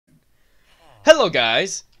Hello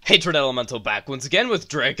guys, Hatred Elemental back once again with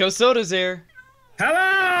Draco Sodas here.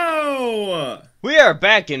 Hello! We are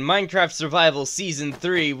back in Minecraft Survival Season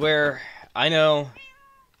 3 where, I know,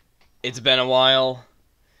 it's been a while,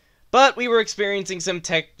 but we were experiencing some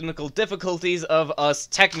technical difficulties of us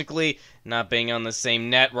technically not being on the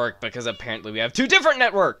same network because apparently we have two different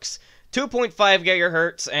networks, 2.5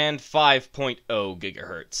 gigahertz and 5.0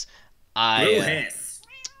 gigahertz.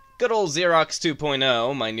 Good old Xerox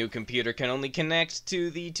 2.0, my new computer can only connect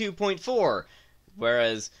to the 2.4,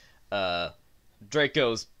 whereas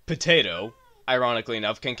Draco's Potato, ironically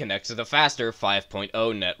enough, can connect to the faster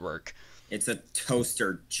 5.0 network. It's a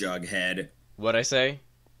toaster, Jughead. What'd I say?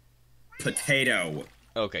 Potato.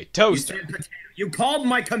 Okay, toaster. You said potato. You called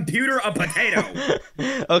my computer a potato.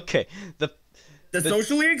 Okay, the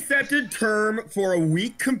socially accepted term for a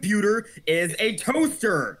weak computer is a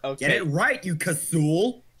toaster. Okay. Get it right, you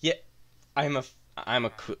casool. Yeah, I'm a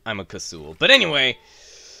casool. But anyway,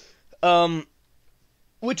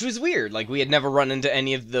 which was weird. Like, we had never run into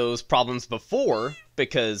any of those problems before,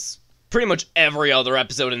 because pretty much every other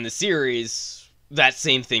episode in the series, that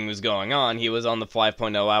same thing was going on. He was on the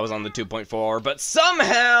 5.0, I was on the 2.4, but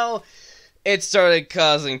somehow it started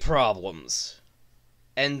causing problems.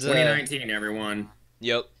 And 2019, everyone.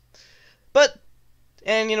 Yep.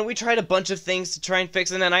 And, you know, we tried a bunch of things to try and fix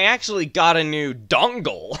it, and then I actually got a new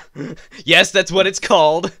dongle. Yes, that's what it's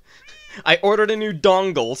called. I ordered a new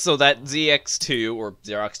dongle so that ZX2, or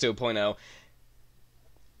Xerox 2.0...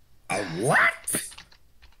 A what?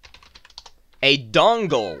 A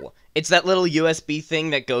dongle. It's that little USB thing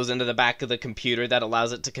that goes into the back of the computer that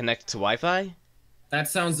allows it to connect to Wi-Fi. That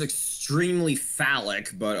sounds extremely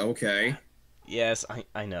phallic, but okay. Yes,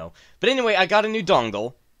 I know. But anyway, I got a new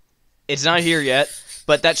dongle. It's not here yet,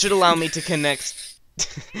 but that should allow me to connect...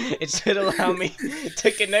 It should allow me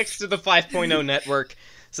to connect to the 5.0 network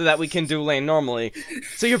so that we can do LAN normally.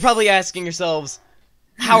 So you're probably asking yourselves,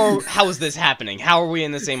 how is this happening? How are we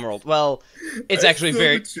in the same world? Well, it's actually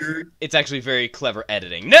very clever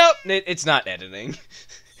editing. Nope, it's not editing.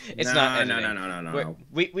 It's not editing. No.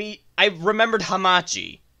 I remembered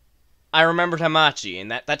Hamachi.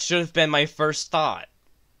 And that should have been my first thought.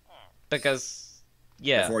 Because,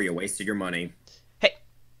 yeah. Before you wasted your money.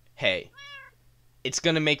 Hey. It's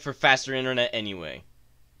gonna make for faster internet anyway.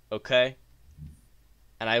 Okay?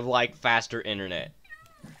 And I like faster internet.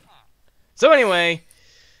 So anyway,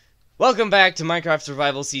 welcome back to Minecraft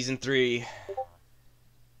Survival Season 3.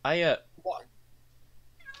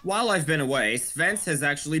 While I've been away, Svens has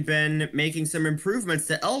actually been making some improvements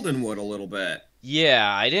to Eldenwood a little bit.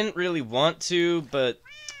 Yeah, I didn't really want to, but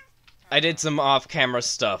I did some off-camera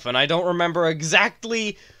stuff, and I don't remember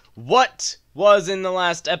exactly what was in the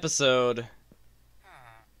last episode.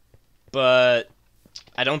 But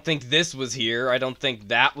I don't think this was here. I don't think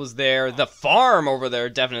that was there. The farm over there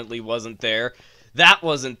definitely wasn't there. That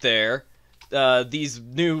wasn't there. These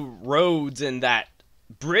new roads and that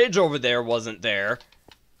bridge over there wasn't there.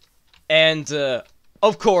 And,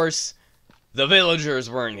 of course, the villagers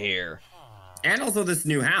weren't here. And also this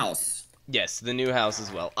new house. Yes, the new house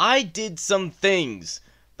as well. I did some things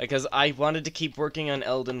because I wanted to keep working on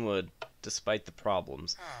Eldenwood despite the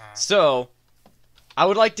problems. So, I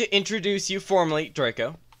would like to introduce you formally,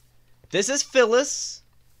 Draco. This is Phyllis.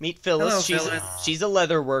 Meet Phyllis. Hello, Phyllis. She's a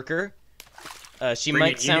leather worker. She Bring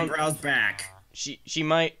might it, sound brows back. She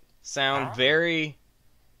might sound very,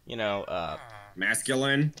 you know,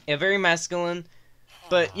 masculine. Yeah, very masculine.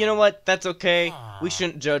 But you know what? That's okay. We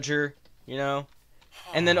shouldn't judge her, you know.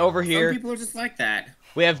 And then over here, some people are just like that.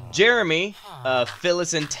 We have Jeremy,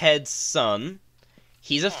 Phyllis and Ted's son.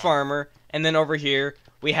 He's a farmer. And then over here,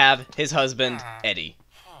 we have his husband, Eddie.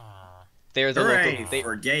 They're the Hooray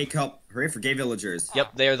for gay villagers.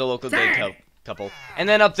 Yep, they are the local gay couple. And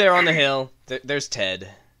then up there on the hill, there's Ted.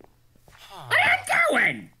 What are you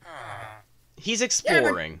doing? He's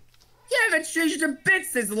exploring. You haven't changed a bit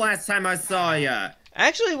since the last time I saw ya.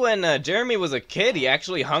 Actually, when Jeremy was a kid, he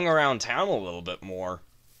actually hung around town a little bit more.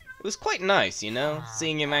 It was quite nice, you know,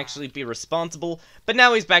 seeing him actually be responsible. But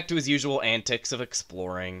now he's back to his usual antics of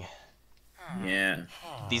exploring. Yeah.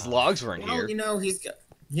 These logs weren't here. Well, you know, he's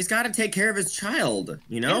got to take care of his child,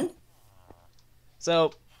 you know? Yeah.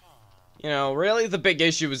 So, you know, really the big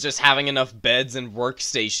issue was just having enough beds and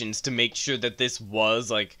workstations to make sure that this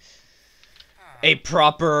was, like, a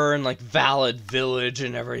proper and, like, valid village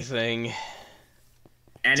and everything.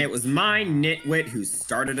 And it was my nitwit who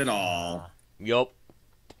started it all. Yup.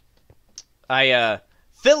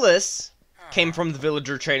 Phyllis came from the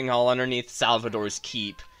villager trading hall underneath Salvador's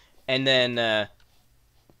keep. And then,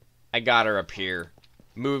 I got her up here.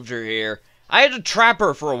 Moved her here. I had to trap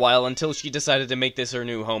her for a while until she decided to make this her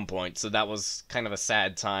new home point, so that was kind of a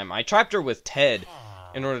sad time. I trapped her with Ted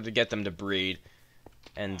in order to get them to breed,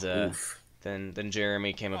 and then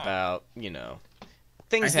Jeremy came about, you know.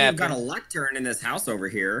 Things happen. You've got a lectern in this house over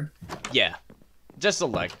here. Yeah, just a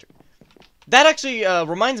lectern. That actually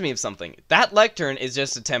reminds me of something. That lectern is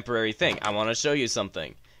just a temporary thing. I want to show you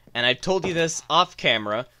something. And I've told you this off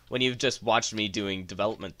camera when you've just watched me doing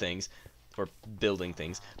development things, or building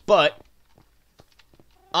things. But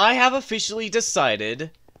I have officially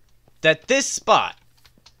decided that this spot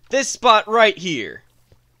right here,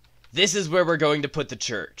 this is where we're going to put the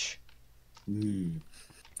church.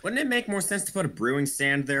 Wouldn't it make more sense to put a brewing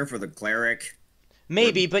stand there for the cleric?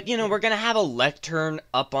 Maybe, but you know, we're gonna have a lectern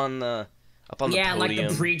up on the podium. Yeah, like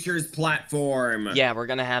the preacher's platform. Yeah, we're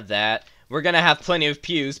gonna have that. We're gonna have plenty of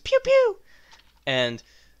pews. Pew pew! And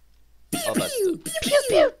all that Pew, stuff. pew,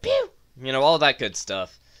 pew, pew, pew. You know, all that good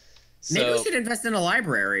stuff. So, maybe we should invest in a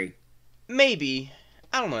library. Maybe.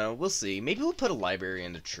 I don't know. We'll see. Maybe we'll put a library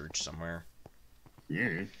in the church somewhere.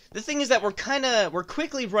 Yeah. The thing is that we're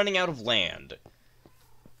quickly running out of land.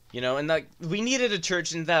 You know, and like we needed a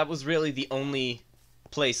church, and that was really the only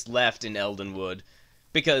place left in Eldenwood,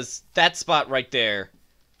 because that spot right there,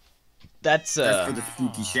 that's for the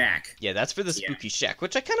spooky shack. Yeah, that's for the spooky shack,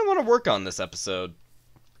 which I kind of want to work on this episode.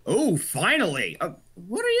 Oh, finally!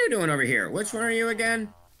 What are you doing over here? Which one are you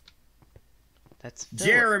again? That's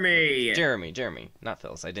Jeremy! Jeremy, not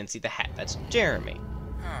Phyllis. I didn't see the hat. That's Jeremy.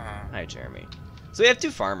 Hi, Jeremy. So we have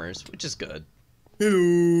 2 farmers, which is good.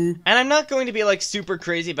 Hello! And I'm not going to be, like, super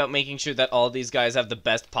crazy about making sure that all these guys have the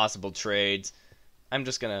best possible trades. I'm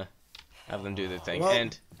just gonna have them do their thing. Well,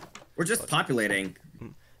 and we're just populating.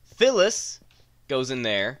 Phyllis goes in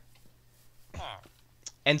there.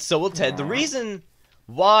 And so will Ted. The reason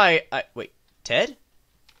why I... Wait, Ted?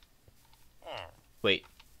 Wait,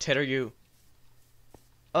 Ted, are you...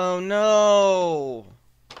 Oh, no!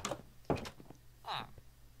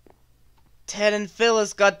 Ted and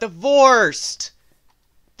Phyllis got divorced!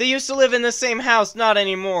 They used to live in the same house, not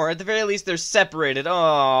anymore. At the very least, they're separated.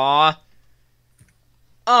 Aww.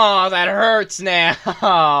 Aw, that hurts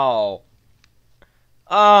now.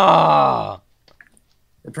 Ah.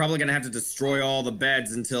 We're probably gonna have to destroy all the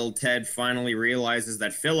beds until Ted finally realizes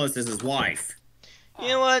that Phyllis is his wife. You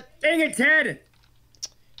know what? Dang it, Ted!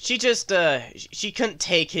 She just, she couldn't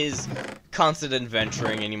take his constant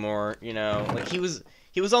adventuring anymore, you know? Like, he was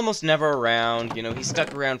almost never around, you know? He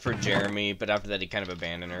stuck around for Jeremy, but after that he kind of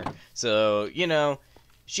abandoned her. So, you know,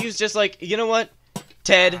 she was just like, you know what,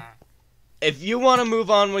 Ted? If you want to move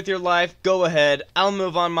on with your life, go ahead. I'll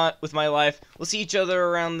move on with my life. We'll see each other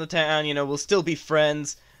around the town, you know, we'll still be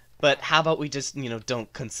friends. But how about we just, you know,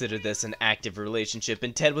 don't consider this an active relationship?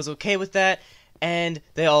 And Ted was okay with that, and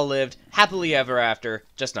they all lived happily ever after,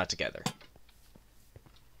 just not together.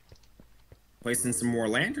 Placing some more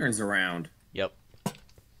lanterns around. Yep.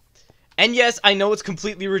 And yes, I know it's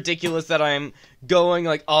completely ridiculous that I'm going,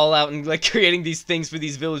 like, all out and, like, creating these things for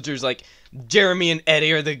these villagers, like, Jeremy and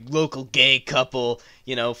Eddie are the local gay couple,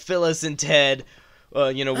 you know, Phyllis and Ted,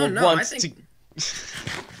 you know, I think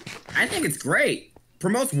it's great.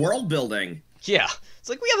 Promotes world building. Yeah, it's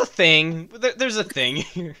like, we have a thing, there's a thing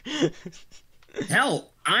here.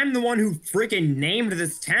 Hell, I'm the one who freaking named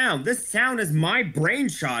this town. This town is my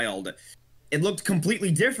brainchild. It looked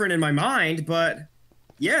completely different in my mind, but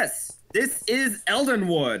yes. This is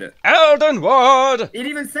Eldenwood. Eldenwood! It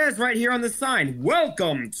even says right here on the sign,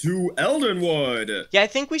 "Welcome to Eldenwood." Yeah, I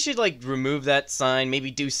think we should, like, remove that sign,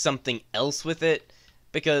 maybe do something else with it,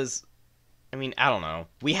 because, I mean, I don't know.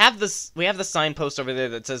 We have the signpost over there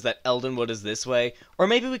that says that Eldenwood is this way, or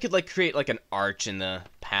maybe we could, like, create, like, an arch in the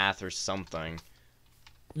path or something.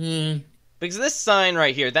 Because this sign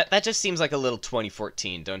right here, that just seems like a little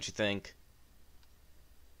 2014, don't you think?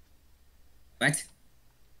 What?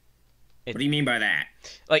 What do you mean by that?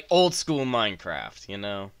 Like, old school Minecraft, you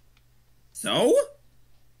know? So?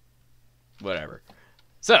 Whatever.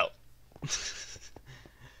 So,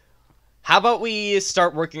 how about we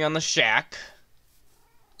start working on the shack?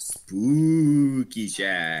 Spooky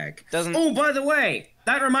shack. Oh, by the way,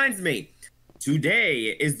 that reminds me.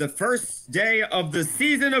 Today is the first day of the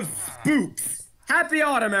season of spooks. Happy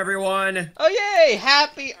autumn, everyone. Oh, yay!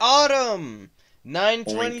 Happy autumn!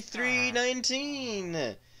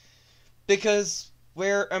 9/23/19. Because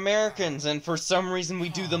we're Americans, and for some reason we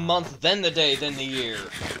do the month, then the day, then the year.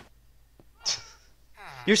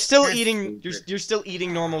 You're still eating. You're still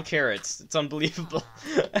eating normal carrots. It's unbelievable.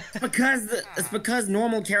 It's because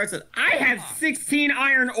normal carrots. I have 16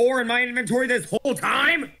 iron ore in my inventory this whole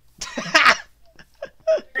time.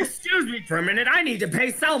 Excuse me for a minute. I need to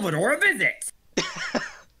pay Salvador a visit.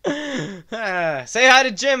 Say hi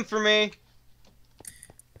to Jim for me.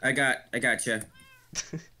 I got you.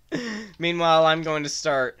 Meanwhile, I'm going to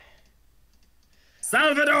start.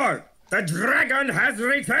 Salvador, the dragon has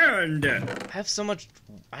returned. I have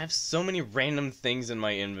so many random things in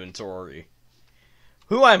my inventory.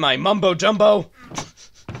 Who am I, Mumbo Jumbo?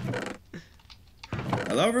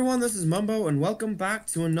 Hello everyone, this is Mumbo, and welcome back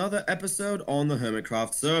to another episode on the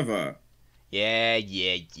Hermitcraft server. Yeah.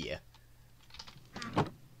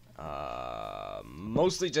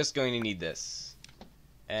 Mostly just going to need this.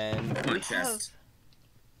 And My chest.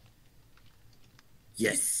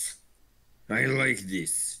 Yes, I like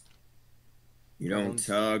this. You don't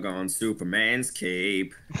tug on Superman's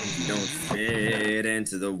cape. You don't spit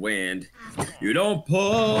into the wind. You don't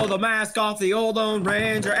pull the mask off the old Lone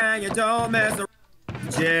Ranger, and you don't mess around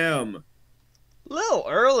with Jim. Little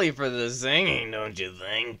early for the singing, don't you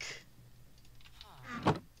think?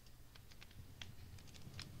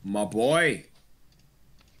 My boy,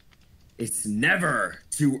 it's never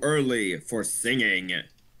too early for singing.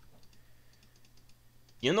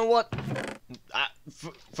 You know what?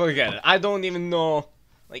 Forget it. I don't even know.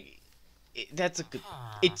 Like, that's a good.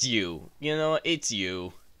 It's you. You know, it's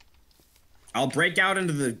you. I'll break out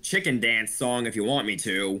into the chicken dance song if you want me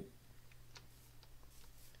to.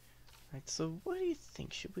 Right, so what do you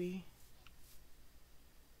think? Should we?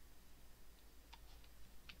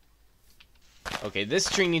 Okay, this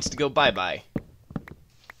tree needs to go bye-bye.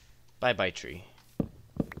 Bye-bye, tree.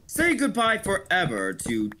 Say goodbye forever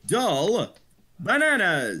to dull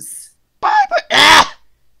bananas. Bye-bye. Ah!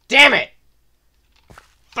 Damn it!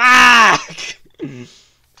 Fuck!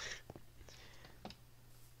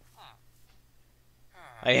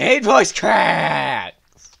 I hate voice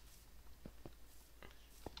cracks!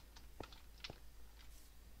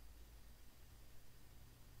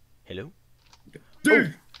 Hello? Oh,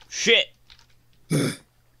 shit!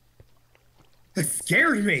 That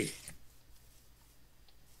scared me.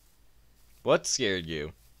 What scared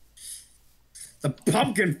you? The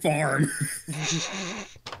pumpkin farm.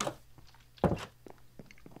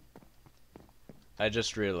 I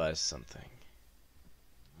just realized something.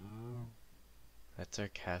 That's our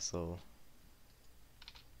castle.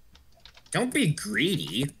 Don't be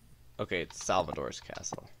greedy. Okay, it's Salvador's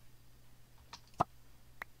castle.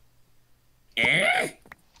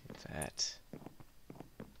 What's that?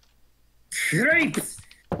 Cripes!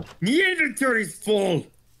 The inventory's full.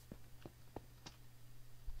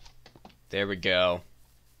 There we go.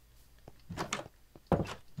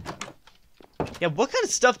 Yeah, what kind of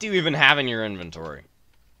stuff do you even have in your inventory?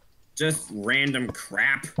 Just random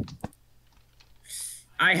crap.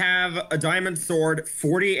 I have a diamond sword,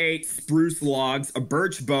 48 spruce logs, a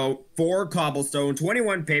birch bow, 4 cobblestone,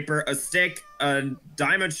 21 paper, a stick, a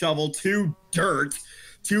diamond shovel, 2 dirt,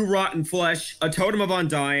 2 rotten flesh, a totem of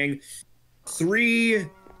undying, 3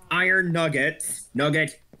 iron nuggets,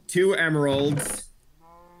 2 emeralds,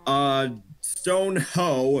 a stone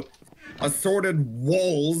hoe, assorted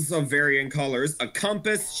wools of varying colors, a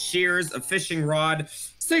compass, shears, a fishing rod,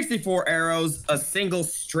 64 arrows, a single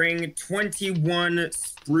string, 21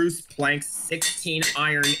 spruce planks, 16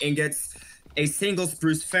 iron ingots, a single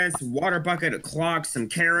spruce fence, water bucket, a clock, some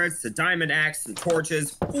carrots, a diamond axe, some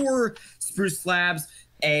torches, 4 spruce slabs,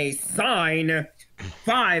 a sign,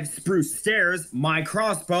 5 spruce stairs, my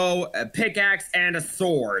crossbow, a pickaxe, and a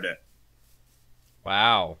sword.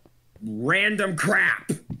 Wow. Random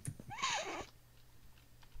crap.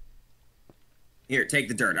 Here, take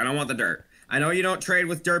the dirt. I don't want the dirt. I know you don't trade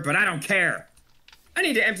with dirt, but I don't care. I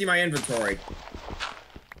need to empty my inventory.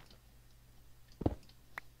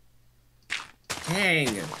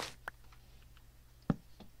 Dang.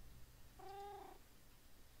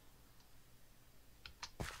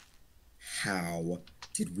 How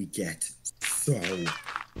did we get so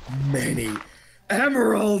many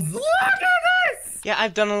emeralds? Look at this! Yeah,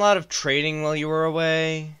 I've done a lot of trading while you were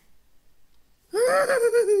away.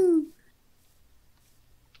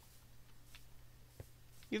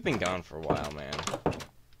 You've been gone for a while, man.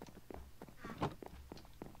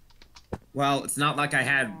 Well, it's not like I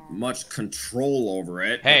had much control over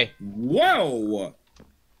it. Hey. Whoa!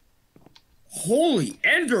 Holy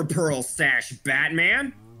ender pearl stash,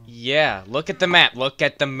 Batman! Yeah, look at the map. Look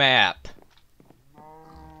at the map.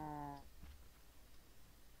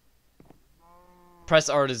 Press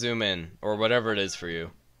R to zoom in, or whatever it is for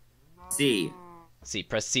you. C. See,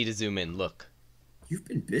 press C to zoom in. Look. You've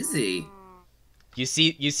been busy. You see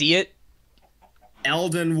it?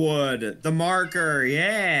 Eldenwood, the marker,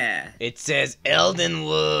 yeah. It says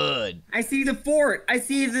Eldenwood. I see the fort. I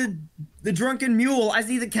see the drunken mule. I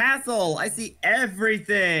see the castle. I see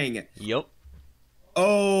everything. Yup.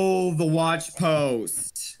 Oh, the watch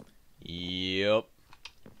post. Yep.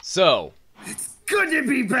 So, It's good to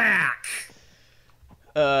be back.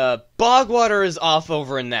 Bogwater is off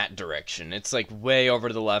over in that direction. It's like way over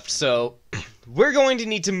to the left. So, we're going to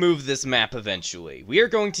need to move this map eventually. We are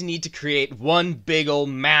going to need to create one big old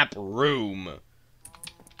map room.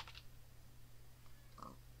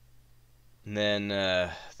 And then,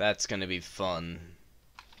 that's gonna be fun.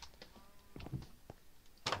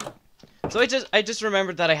 So I just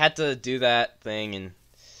remembered that I had to do that thing and,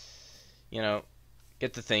 you know,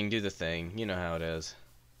 get the thing, do the thing. You know how it is.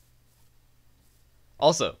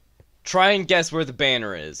 Also, try and guess where the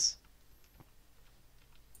banner is.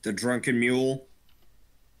 The drunken mule.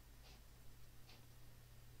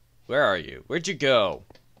 Where are you? Where'd you go?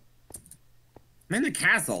 I'm in the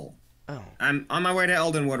castle. Oh. I'm on my way to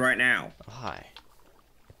Eldenwood right now. Oh, hi.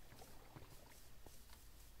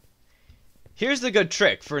 Here's the good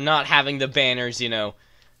trick for not having the banners, you know,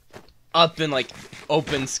 up in, like,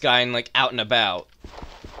 open sky and, like, out and about.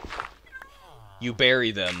 You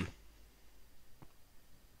bury them.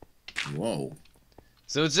 Whoa.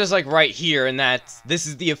 So it's just, like, right here, and this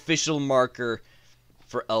is the official marker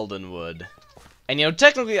for Eldenwood. And, you know,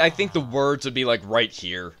 technically, I think the words would be, like, right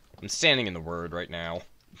here. I'm standing in the word right now.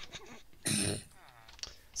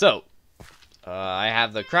 So, I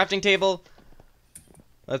have the crafting table.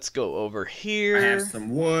 Let's go over here. I have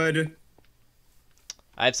some wood.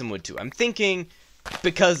 I have some wood too. I'm thinking,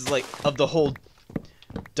 because like of the whole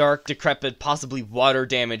dark, decrepit, possibly water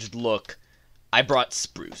damaged look, I brought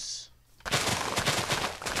spruce.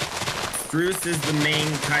 Spruce is the main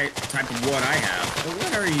type of wood I have. But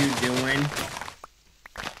what are you doing,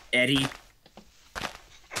 Eddie?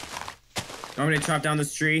 Want me to chop down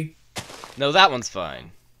this tree? No, that one's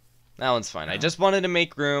fine. That one's fine. I just wanted to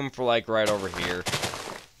make room for like right over here.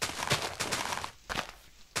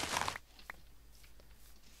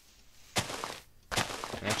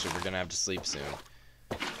 Actually, we're gonna have to sleep soon.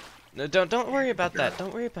 No, don't worry about that.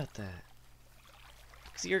 Don't worry about that.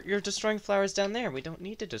 Cause you're destroying flowers down there. We don't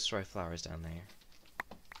need to destroy flowers down there.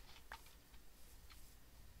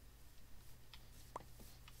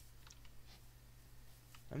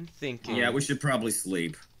 I'm thinking. Yeah, we should probably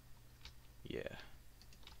sleep. Yeah.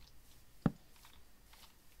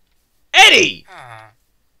 Eddie!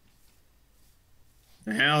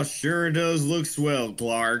 The house sure does look swell,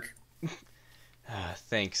 Clark.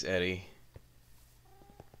 Thanks, Eddie.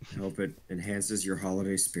 Hope it enhances your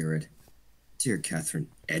holiday spirit. Dear Catherine.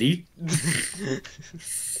 Eddie?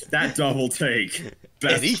 That double take.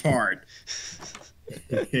 Best Eddie? part.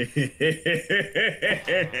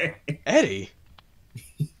 Eddie?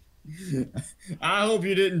 I hope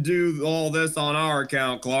you didn't do all this on our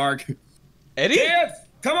account, Clark. Eddie? Kids,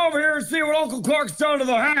 come over here and see what Uncle Clark's done to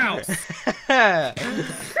the house.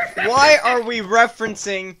 Why are we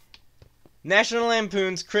referencing National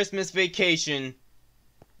Lampoon's Christmas Vacation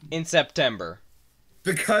in September?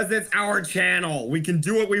 Because it's our channel. We can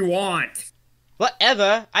do what we want.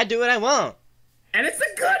 Whatever. I do what I want. And it's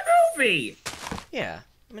a good movie. Yeah.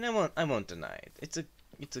 I mean, I won't deny it. It's a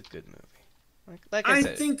good movie. Like I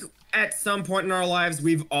said. I think at some point in our lives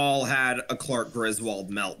we've all had a Clark Griswold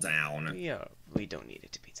meltdown. Yeah, we don't need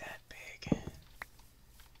it to be that big.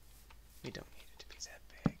 We don't need it to be that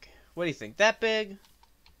big. What do you think? That big?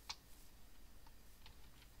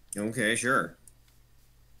 Okay, sure.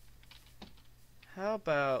 How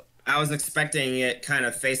about... I was expecting it kind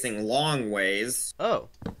of facing long ways. Oh.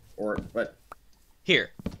 Or, but...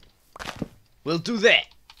 Here. We'll do that.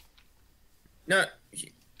 No,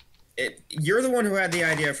 you're the one who had the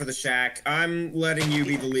idea for the shack. I'm letting you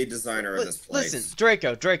be the lead designer of this place. Listen,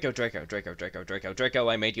 Draco,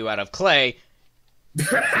 I made you out of clay.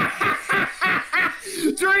 Draco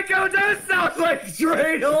does sound like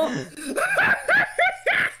Dreidel!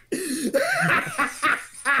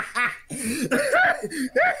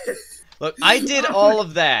 Look, I did all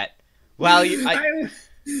of that while you... I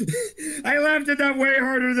laughed at that way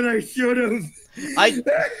harder than I should have.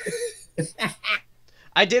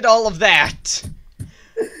 I did all of that.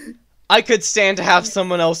 I could stand to have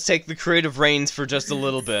someone else take the creative reins for just a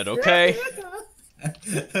little bit, okay?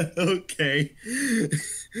 Okay.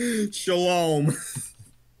 Shalom.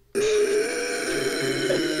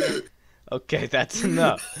 Okay, that's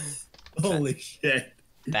enough. Holy shit.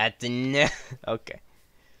 That's enough. Okay.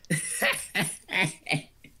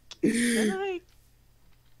 We're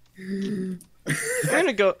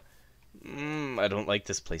gonna go... I don't like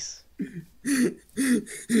this place.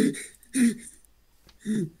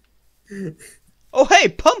 Oh, hey,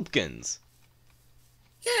 pumpkins!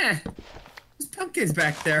 Yeah. There's pumpkins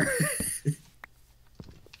back there.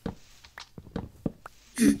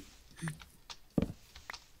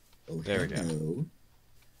 Oh, There we go. hello.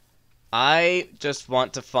 I just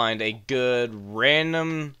want to find a good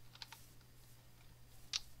random...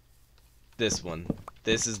 This one.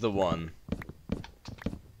 This is the one.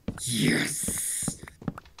 Yes!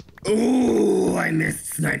 Ooh, I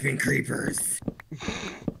missed sniping creepers.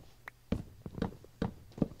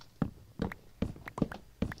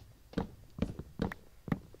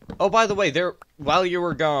 Oh, by the way, while you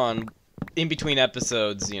were gone, in between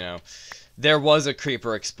episodes, you know, there was a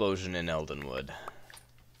creeper explosion in Eldenwood.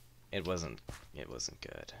 It wasn't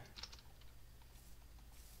good.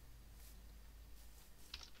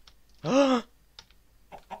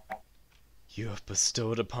 You have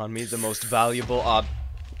bestowed upon me the most valuable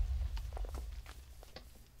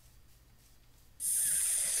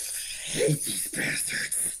Hate these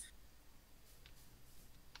bastards.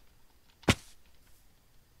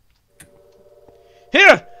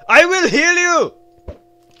 Here! I will heal you!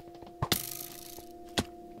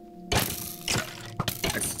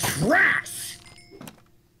 That's trash!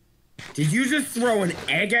 Did you just throw an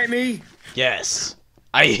egg at me? Yes.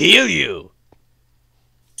 I heal you!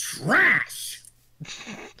 Trash!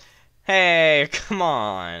 Hey, come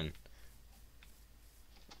on.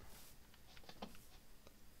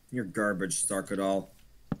 You're garbage, Sarkadal.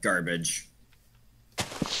 Garbage.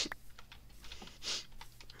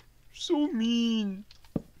 So mean.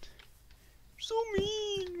 So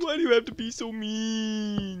mean. Why do you have to be so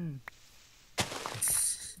mean?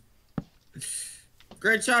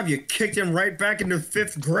 Great job, you kicked him right back into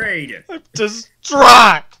 5th grade. I'm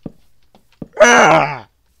distraught. Ah!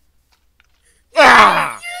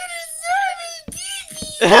 Ah!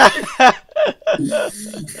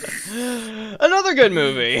 Another good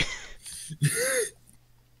movie.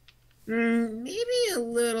 Maybe a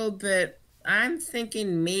little bit. I'm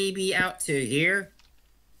thinking maybe out to here.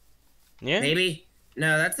 Yeah. Maybe.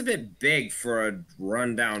 No, that's a bit big for a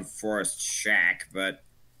rundown forest shack, but...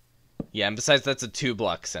 Yeah, and besides, that's a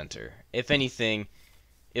 2-block center. If anything,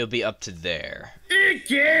 it'll be up to there. Who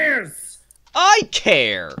cares? I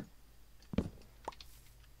care!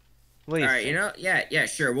 What do you Alright, think? you know, yeah,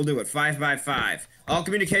 sure, we'll do it. 5 by 5. All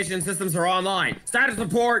communication systems are online. Status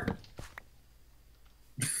report!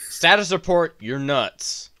 Status report, you're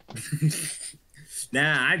nuts.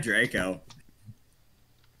 Nah, I'm Draco.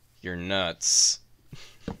 You're nuts.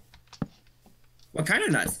 What kind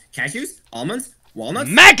of nuts? Cashews? Almonds? Walnuts?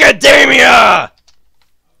 Macadamia!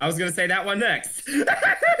 I was gonna say that one next.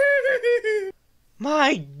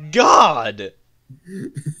 My God!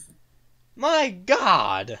 My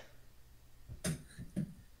God!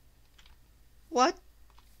 What?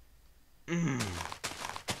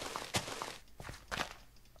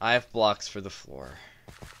 I have blocks for the floor.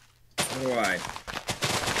 So do I.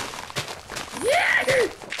 Yeah!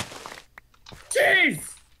 Jeez!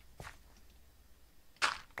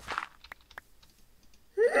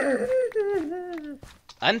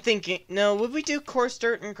 I'm thinking, no, would we do coarse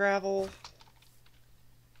dirt and gravel?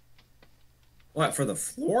 What, for the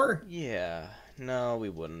floor? Yeah, no, we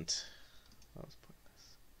wouldn't. That was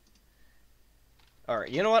pointless.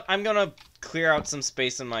 Alright, you know what? I'm gonna clear out some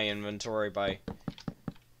space in my inventory by...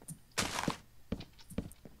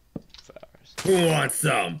 flowers. Who wants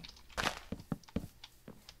some?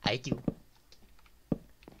 I do.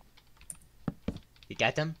 You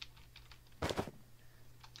got them?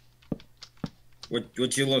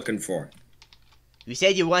 What you looking for? You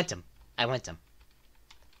said you want them. I want them.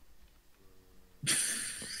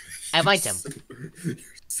 I want them. You're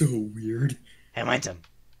so weird. I want them.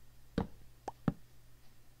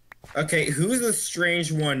 Okay, who's the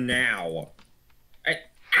strange one now?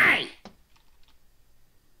 Hey!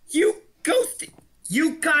 You ghosted!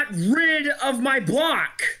 You got rid of my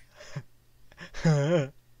block!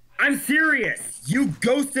 I'm serious! You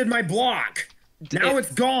ghosted my block! Now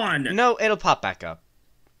it's gone! No, it'll pop back up.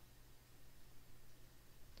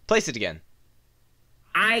 Place it again.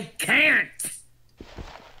 I can't!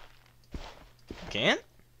 Can't?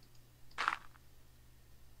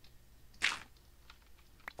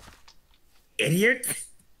 Idiot!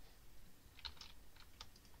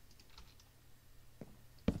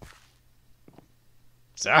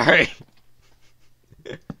 Sorry.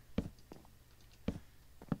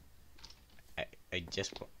 I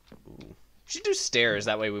just... Ooh. Should do stairs,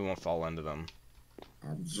 that way we won't fall into them.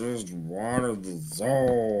 I just wanted the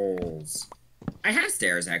souls. I have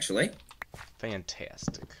stairs, actually.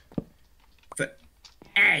 Fantastic. But,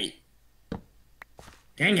 hey!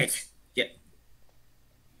 Dang it! Yeah.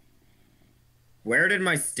 Where did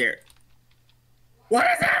my stair... What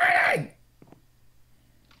is happening?!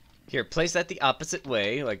 Here, place that the opposite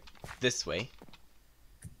way, like this way.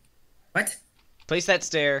 What? Place that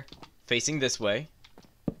stair facing this way.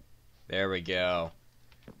 There we go.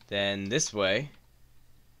 Then this way.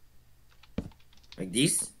 Like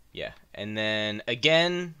this? Yeah. And then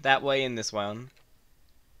again that way in this one.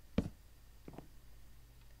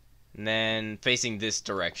 And then facing this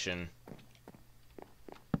direction.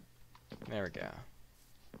 There we go.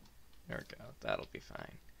 There we go. That'll be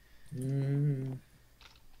fine.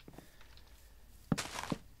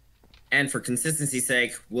 And for consistency's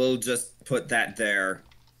sake, we'll just put that there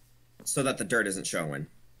so that the dirt isn't showing.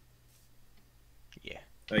 Yeah.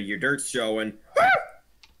 So your dirt's showing.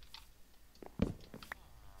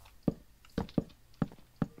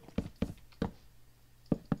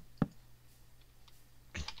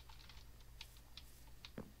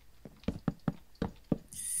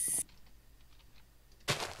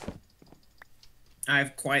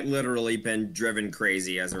 I've quite literally been driven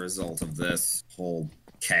crazy as a result of this whole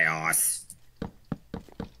chaos.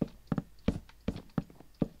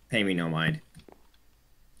 Pay me no mind.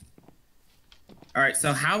 Alright,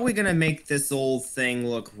 so how are we gonna make this old thing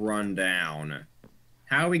look run down?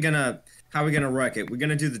 How are we gonna wreck it? We're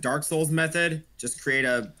gonna do the Dark Souls method? Just create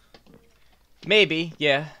a Maybe,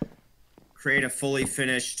 yeah. create a fully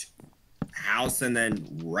finished house and then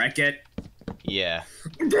wreck it? Yeah.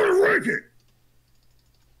 I'm gonna wreck it!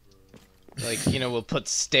 Like, you know, we'll put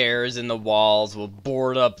stairs in the walls, we'll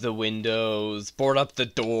board up the windows, board up the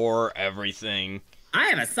door, everything. I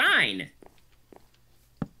have a sign!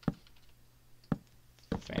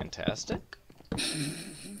 Fantastic.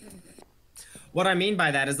 What I mean by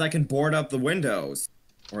that is I can board up the windows.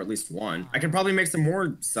 Or at least one. I can probably make some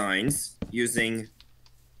more signs using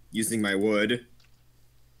my wood.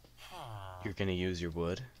 You're gonna use your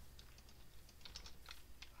wood?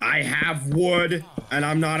 I have wood, and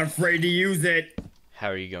I'm not afraid to use it. How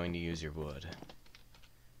are you going to use your wood?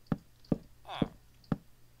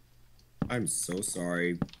 I'm so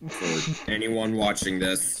sorry for anyone watching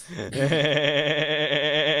this.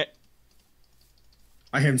 I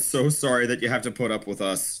am so sorry that you have to put up with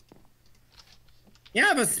us. You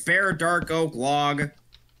have a spare dark oak log.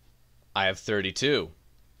 I have 32.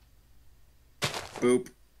 Boop.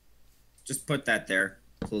 Just put that there.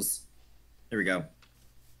 Close. There we go.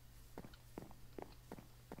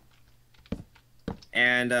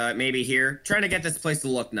 And maybe here. Trying to get this place to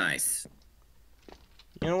look nice.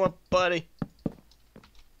 You know what, buddy?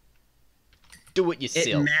 Do it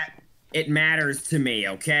yourself. It matters to me,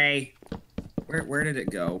 okay? Where did it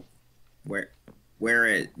go? Where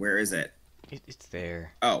is it? It's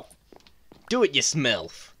there. Oh. Do it, you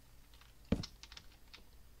smelf.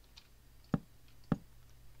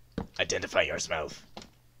 Identify your smelf.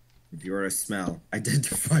 If you're a smell,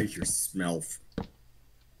 identify your smelf.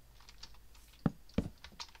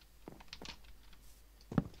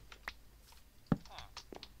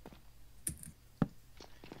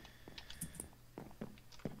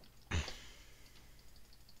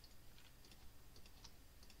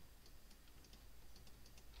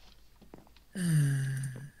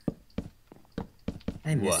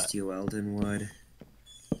 I missed you, Eldenwood.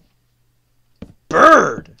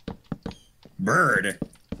 Bird! Bird?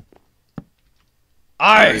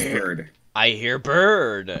 Where's Bird? I hear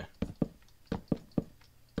bird.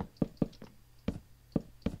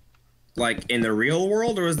 Like, in the real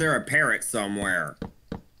world, or is there a parrot somewhere?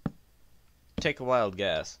 Take a wild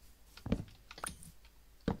guess.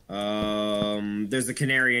 There's a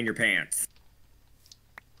canary in your pants.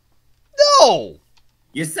 No!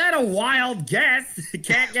 You said a wild guess!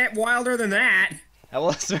 Can't get wilder than that! I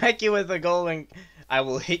will smack you with a golden... I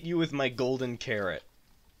will hit you with my golden carrot.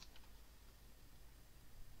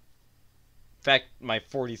 In fact, my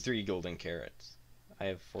 43 golden carrots. I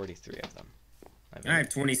have 43 of them. I have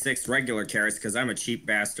 26 regular carrots because I'm a cheap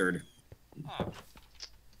bastard.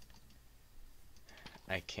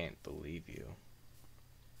 I can't believe you.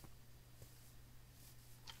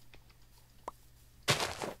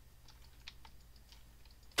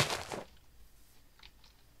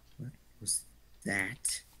 What was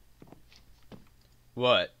that?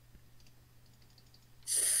 What?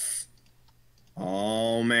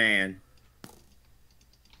 Oh, man.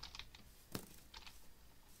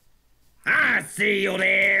 I see you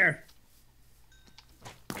there!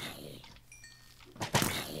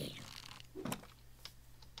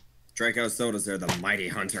 Draco Soda's there, the mighty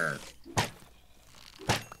hunter.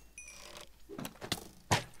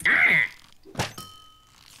 Ah!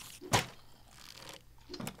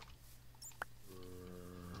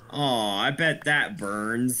 Oh, I bet that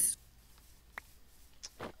burns.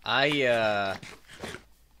 I,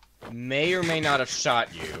 may or may not have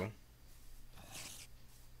shot you.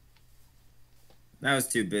 I was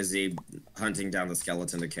too busy hunting down the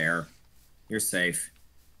skeleton to care. You're safe.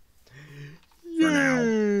 For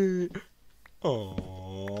now.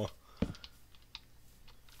 Aww.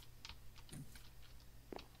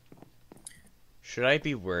 Should I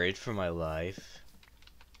be worried for my life?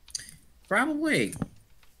 Probably.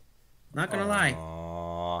 Not gonna lie.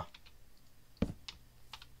 Aww.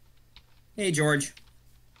 Hey, George.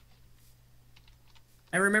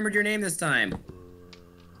 I remembered your name this time.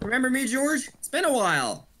 Remember me, George? It's been a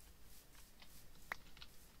while.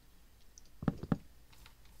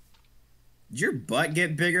 Did your butt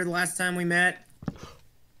get bigger the last time we met?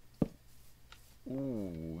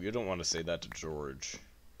 Ooh, you don't want to say that to George.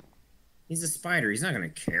 He's a spider. He's not gonna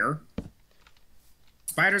care.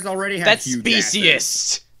 Spiders already have That's huge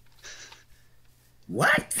speciest! asses.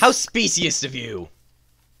 What? How speciest of you!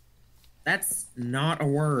 That's not a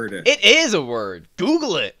word. It is a word!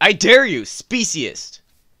 Google it! I dare you! Speciest!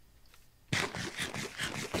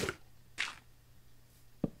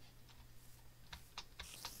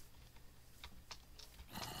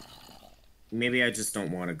 Maybe I just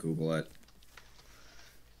don't want to Google it.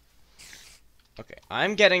 Okay,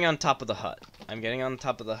 I'm getting on top of the hut. I'm getting on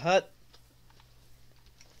top of the hut.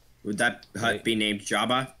 Would that hut be named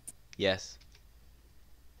Jabba? Yes.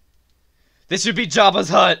 This should be Jabba's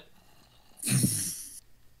hut!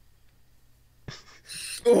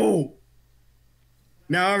 Oh!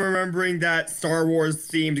 Now I'm remembering that Star Wars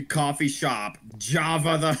themed coffee shop,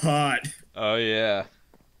 Jabba the Hutt. Oh yeah.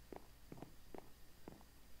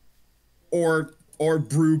 Or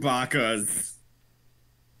Brewbacca's.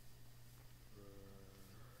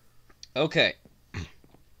 Okay.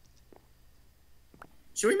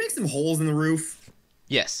 Should we make some holes in the roof?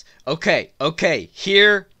 Yes. Okay.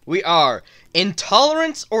 Here we are.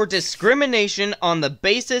 Intolerance or discrimination on the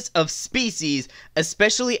basis of species,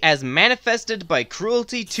 especially as manifested by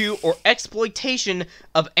cruelty to or exploitation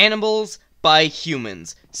of animals by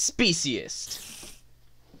humans. Speciest.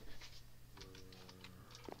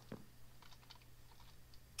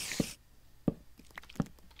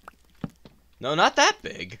 No, not that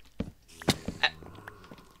big.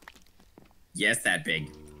 Yes, that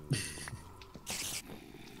big.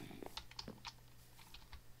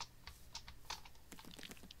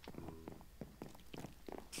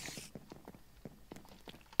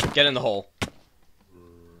 Get in the hole.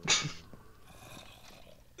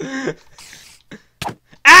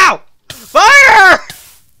 Ow! Fire!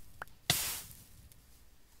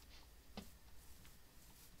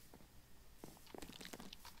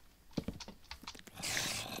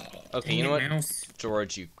 Okay, you know what? Mouse.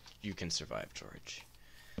 George, you can survive, George.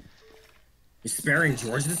 You're sparing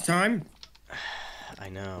George this time? I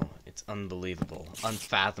know. It's unbelievable.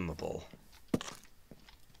 Unfathomable.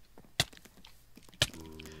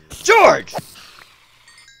 George!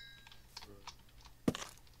 I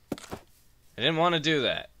didn't want to do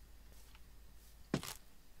that.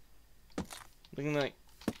 Looking like...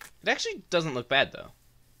 It actually doesn't look bad, though.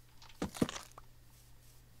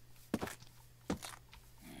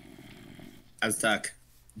 I was stuck.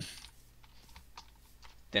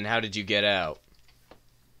 Then how did you get out?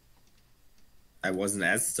 I wasn't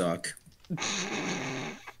as stuck.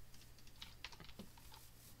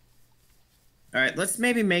 Alright, let's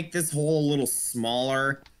maybe make this hole a little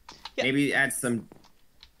smaller. Yeah. Maybe add some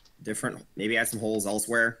different... Maybe add some holes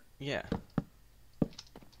elsewhere. Yeah.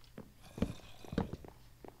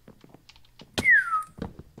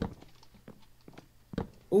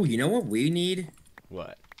 Oh, you know what we need?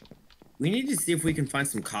 What? We need to see if we can find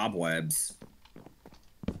some cobwebs.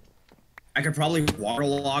 I could probably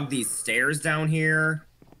waterlog these stairs down here.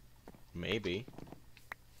 Maybe.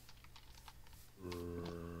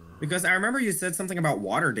 Because I remember you said something about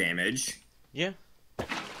water damage. Yeah.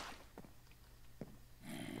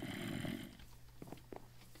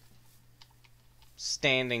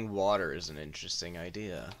 Standing water is an interesting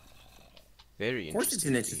idea. Very interesting. Of course it's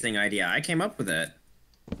an interesting idea. I came up with it.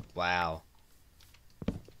 Wow.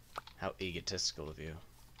 How egotistical of you.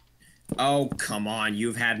 Oh, come on.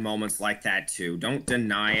 You've had moments like that, too. Don't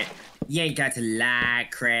deny it. You ain't got to lie,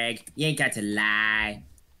 Craig. You ain't got to lie.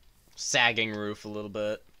 Sagging roof a little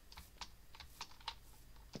bit.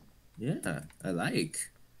 Yeah, I like.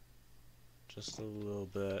 Just a little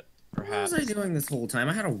bit. What Perhaps. was I doing this whole time?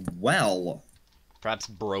 I had a well. Perhaps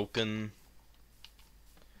broken.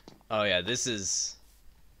 Oh yeah, this is...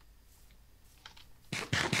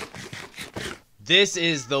 This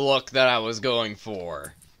is the look that I was going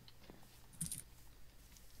for.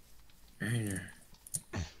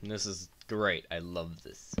 This is great. I love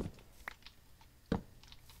this.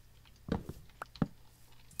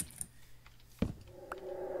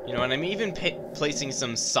 You know, and I'm even placing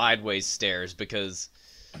some sideways stairs because,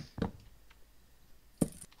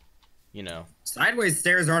 you know. Sideways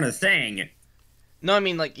stairs aren't a thing. No, I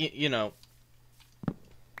mean, like, you know,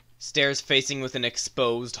 Stairs facing with an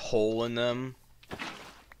exposed hole in them.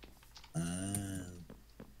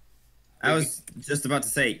 I was just about to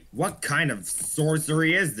say, what kind of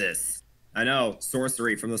sorcery is this? I know,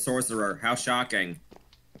 sorcery from the sorcerer. How shocking.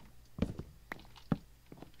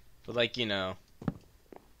 But like, you know.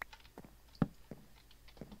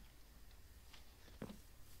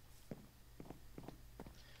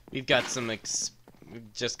 We've got some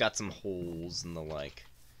we've just got some holes and the like.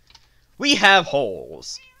 We have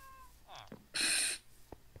holes.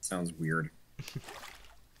 Sounds weird.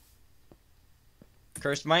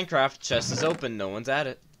 Cursed Minecraft, chest is open, no one's at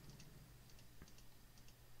it.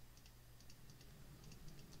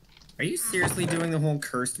 Are you seriously doing the whole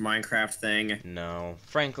cursed Minecraft thing? No.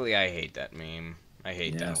 Frankly, I hate that meme. I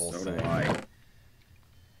hate that whole so thing. do I.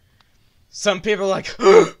 Some people are like,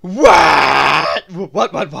 what?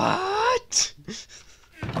 What?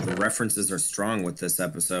 The references are strong with this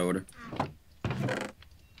episode.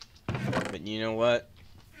 But you know what?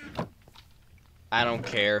 I don't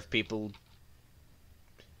care if people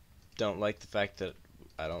don't like the fact that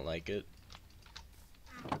I don't like it.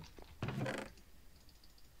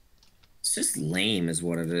 It's just lame is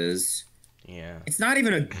what it is. Yeah. It's not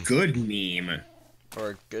even a good meme. Or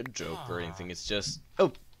a good joke or anything. It's just,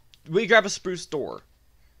 oh, we grab a spruce door.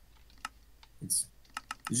 It's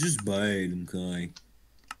just bad, okay.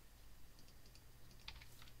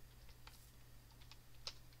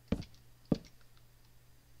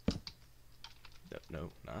 No,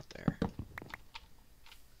 not there.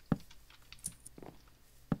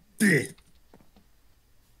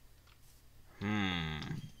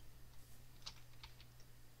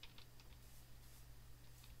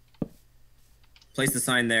 Place the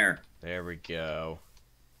sign there. There we go.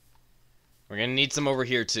 We're gonna need some over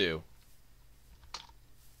here too.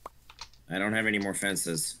 I don't have any more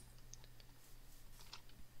fences.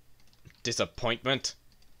 Disappointment.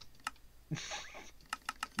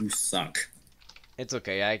 You suck. It's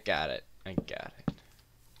okay, I got it. I got it.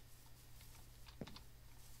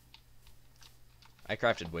 I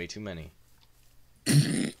crafted way too many.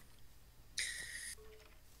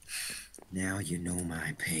 Now you know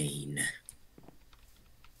my pain.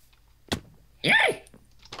 Yay!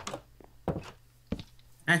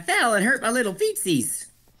 I fell and hurt my little feetsies.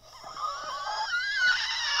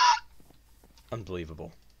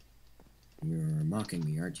 Unbelievable. You're mocking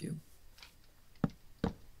me, aren't you?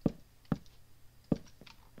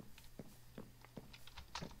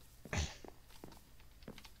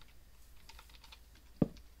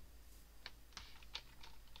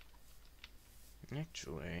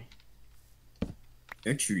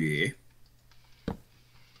 Actually.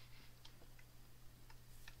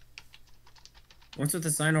 What's with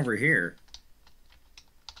the sign over here?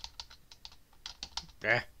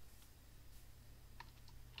 Eh.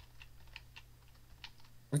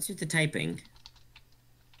 What's with the typing?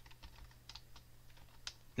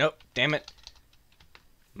 Nope, damn it.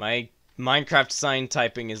 My Minecraft sign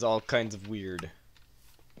typing is all kinds of weird.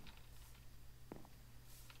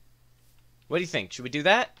 What do you think? Should we do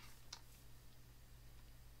that?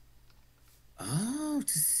 Oh,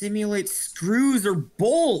 to simulate screws or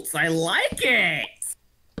bolts. I like it.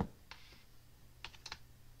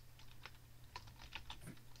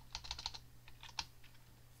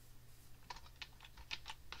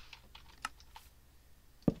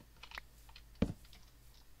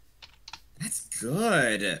 That's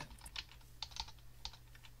good.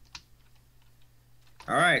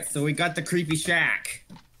 All right, so we got the creepy shack.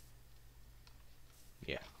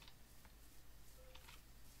 Yeah.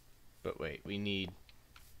 But wait, we need...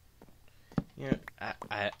 You know,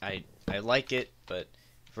 I like it, but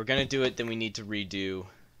if we're gonna do it, then we need to redo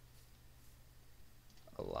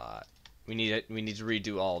a lot. We need to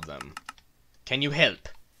redo all of them. Can you help?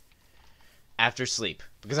 After sleep.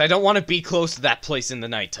 Because I don't want to be close to that place in the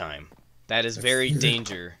nighttime. That is very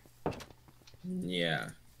danger. Yeah.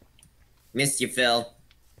 Missed you, Phil.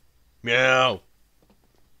 Meow.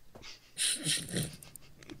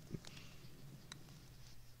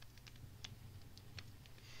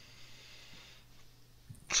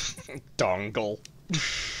 Dongle.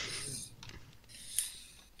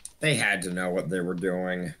 They had to know what they were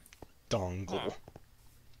doing. Dongle.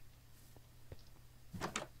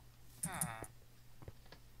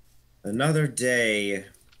 Another day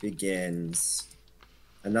begins.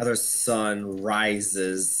 Another sun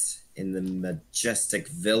rises in the majestic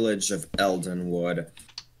village of Eldenwood.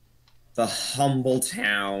 The humble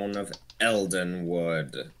town of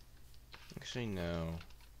Eldenwood. Actually, no.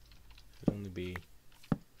 It would only be...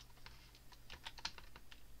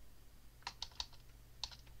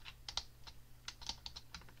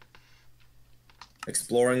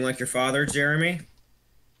 Exploring like your father, Jeremy?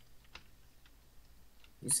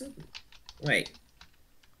 Wait.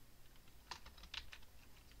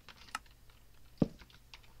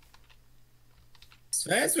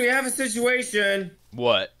 Spence, we have a situation.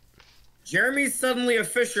 What? Jeremy's suddenly a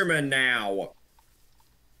fisherman now.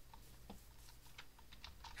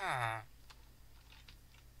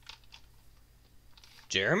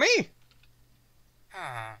 Jeremy?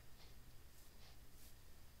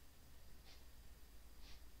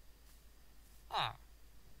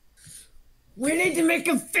 We need to make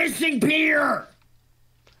a fishing pier!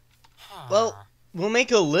 Well, we'll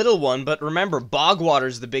make a little one, but remember,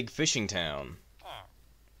 Bogwater's the big fishing town.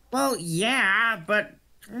 Well, yeah, but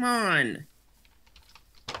come on.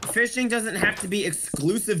 Fishing doesn't have to be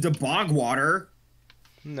exclusive to Bogwater.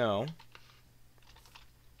 No.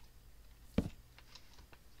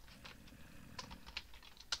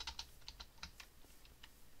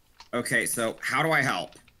 Okay, so how do I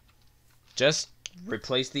help? Just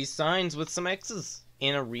replace these signs with some X's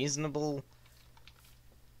in a reasonable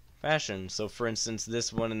fashion. So, for instance,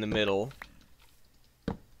 this one in the middle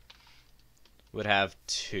would have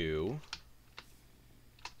 2.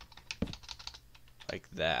 Like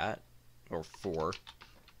that. Or 4.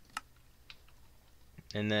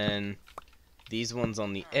 And then these ones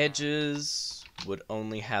on the edges would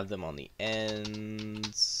only have them on the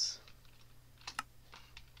ends.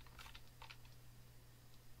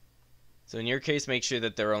 So in your case, make sure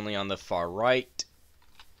that they're only on the far right.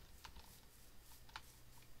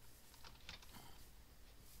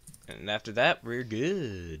 And after that, we're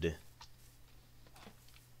good.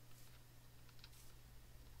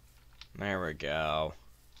 There we go.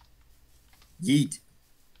 Yeet.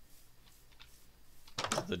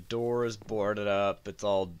 The door is boarded up. It's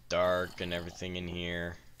all dark and everything in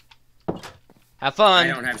here. Have fun. I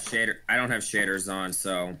don't have shaders on,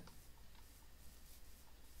 so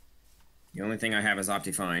the only thing I have is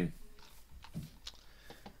Optifine.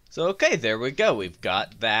 So okay, there we go. We've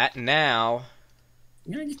got that now.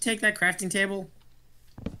 You gonna take that crafting table?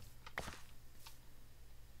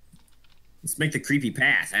 Let's make the creepy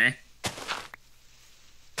path, huh?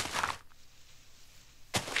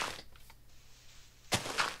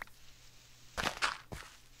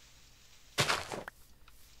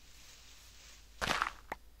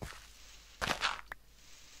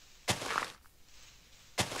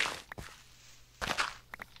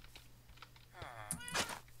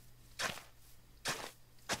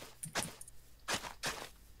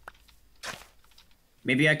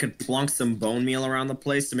 Maybe I could plunk some bone meal around the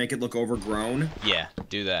place to make it look overgrown. Yeah,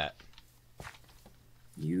 do that.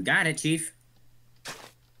 You got it, Chief.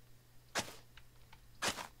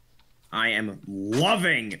 I am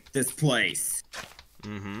loving this place.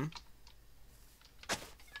 Mm-hmm.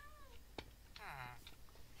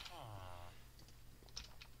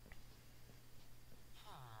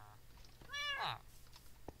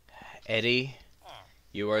 Eddie,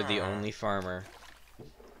 you are the only farmer.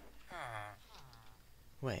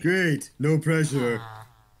 Wait. Great, no pressure.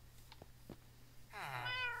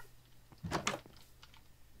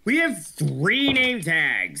 We have 3 name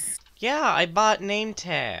tags. Yeah, I bought name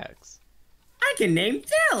tags. I can name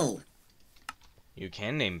Phil. You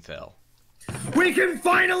can name Phil. We can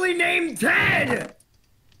finally name Ted.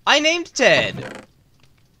 I named Ted.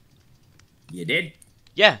 You did?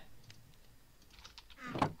 Yeah.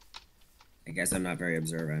 I guess I'm not very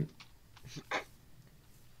observant.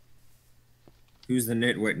 Who's the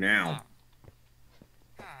nitwit now?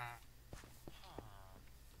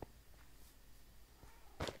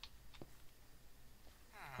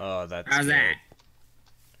 Oh, that's How's good. that?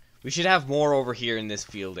 We should have more over here in this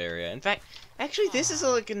field area. In fact, actually, this is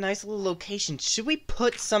like a nice little location. Should we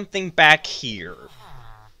put something back here?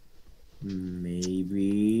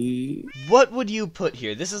 Maybe. What would you put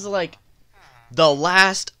here? This is like the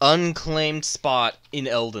last unclaimed spot in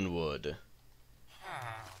Eldenwood.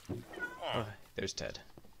 Oh, there's Ted.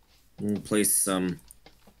 We'll place some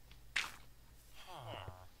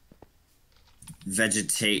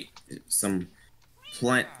some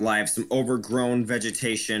plant life, some overgrown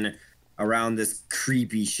vegetation around this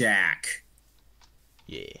creepy shack.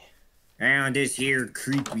 Yeah. Around this here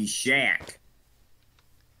creepy shack.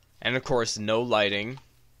 And of course, no lighting.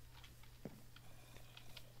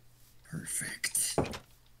 Perfect.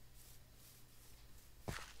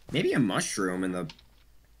 Maybe a mushroom in the...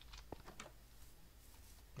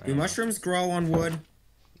 Do mushrooms grow on wood?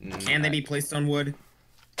 Can they be placed on wood?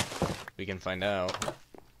 We can find out.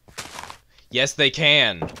 Yes, they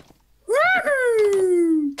can.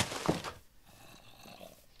 Woohoo! In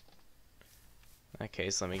that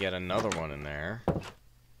case, let me get another one in there.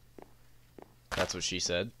 That's what she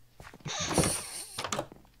said.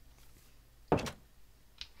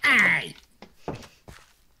 Hey!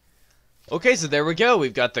 Okay, so there we go.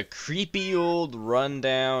 We've got the creepy old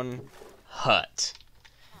rundown hut.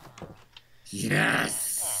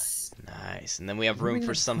 Yes. Nice. And then we have What are we room for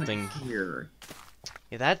gonna put something here.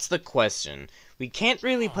 Yeah, that's the question. We can't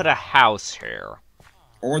really put a house here.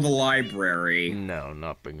 Or the library. No,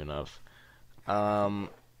 not big enough.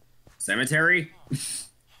 Cemetery?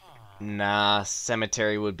 Nah,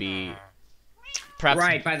 cemetery would be perhaps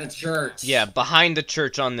Right, by the church. yeah, behind the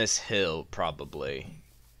church on this hill, probably.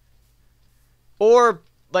 Or,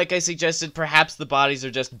 like I suggested, perhaps the bodies are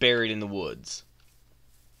just buried in the woods.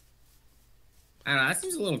 I don't know, that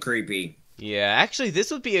seems a little creepy. Yeah, actually, this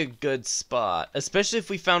would be a good spot, especially if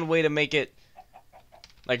we found a way to make it,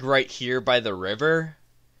 like, right here by the river,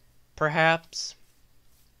 perhaps.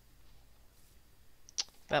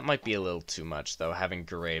 That might be a little too much, though, having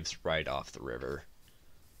graves right off the river.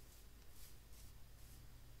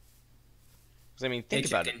 'Cause, I mean, think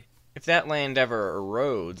about it. If that land ever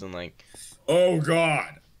erodes and, like... Oh,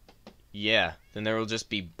 God! Yeah, then there will just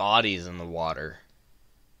be bodies in the water.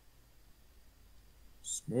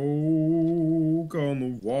 Smoke on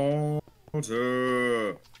the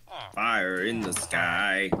water, fire in the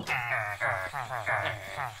sky.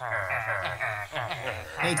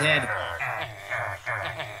 Hey, Ted.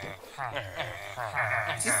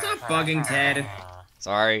 Just stop bugging Ted.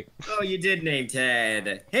 Sorry. Oh, you did name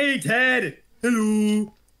Ted. Hey, Ted!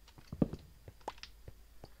 Hello!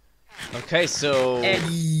 Okay, so...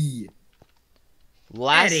 Eddie!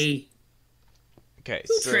 Last... Eddie! Okay,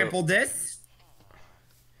 Who so... trampled this?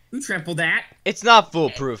 Who trampled that? It's not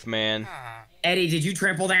foolproof, man. Eddie, did you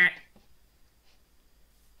trample that?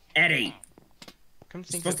 Eddie! Come You're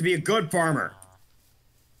think supposed to be a good farmer.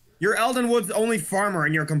 You're Eldenwood's only farmer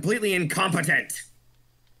and you're completely incompetent.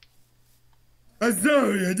 I'm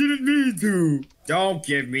sorry, I didn't mean to. Don't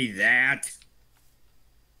give me that.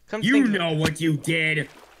 You know what you did.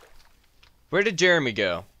 Where did Jeremy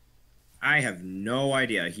go? I have no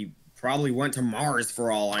idea. He probably went to Mars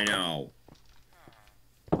for all I know.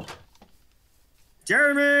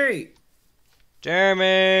 Jeremy!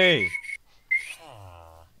 Jeremy!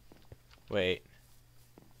 Wait.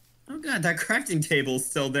 Oh god, that crafting table's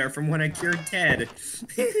still there from when I cured Ted.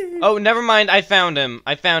 Oh, never mind. I found him.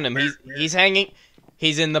 I found him. He's hanging.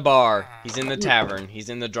 He's in the bar. He's in the tavern. He's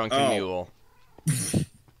in the Drunken Mule.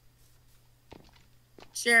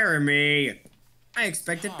 Jeremy! I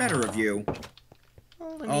expected better of you.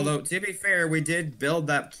 Although, to be fair, we did build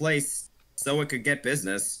that place so it could get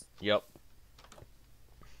business. Yep.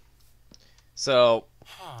 So...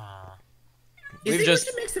 You think we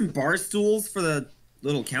should make some bar stools for the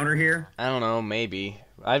little counter here? I don't know, maybe.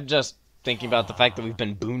 I'm just thinking about the fact that we've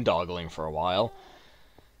been boondoggling for a while.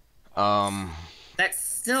 That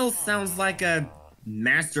still sounds like a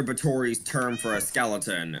masturbatory term for a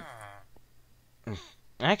skeleton.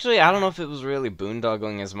 Actually, I don't know if it was really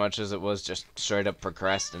boondoggling as much as it was just straight up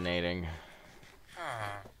procrastinating.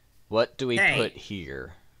 What do we put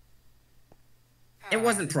here? It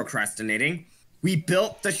wasn't procrastinating. We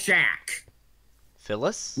built the shack.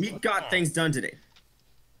 Phyllis? We got things done today.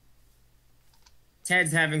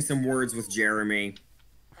 Ted's having some words with Jeremy.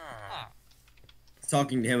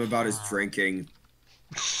 Talking to him about his drinking.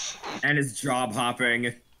 And his job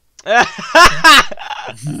hopping.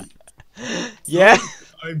 Yeah?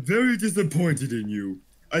 I'm very disappointed in you.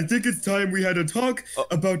 I think it's time we had a talk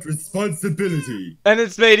about responsibility. And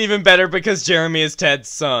it's made even better because Jeremy is Ted's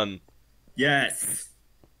son. Yes.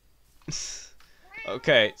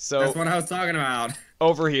 Okay, so... That's what I was talking about.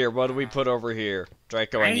 Over here, what do we put over here?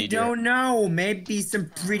 Draco, I need don't know. Maybe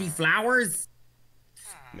some pretty flowers?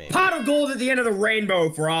 Maybe. Pot of gold at the end of the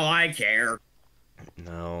rainbow for all I care.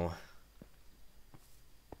 No.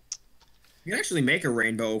 You could actually make a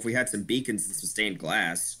rainbow if we had some beacons and some stained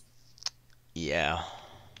glass. Yeah.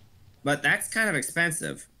 But that's kind of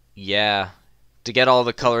expensive. Yeah. To get all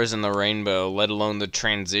the colors in the rainbow, let alone the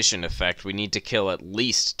transition effect, we need to kill at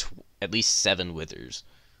least 7 withers.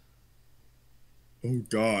 Oh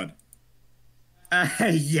god.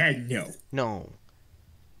 Yeah, no. No.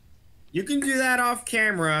 You can do that off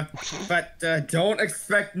camera, but don't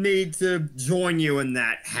expect me to join you in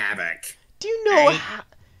that havoc. Do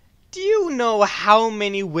you know how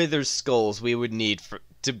many wither skulls we would need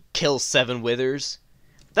to kill 7 withers?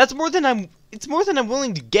 It's more than I'm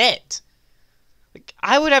willing to get. Like,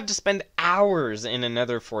 I would have to spend hours in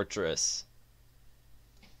another fortress.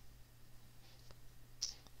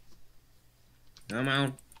 Come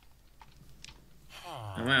on.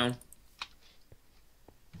 Come on.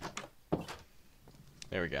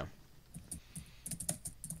 There we go.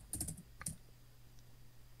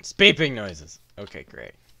 It's beeping noises. Okay,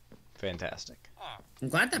 great. Fantastic. I'm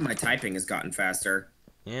glad that my typing has gotten faster.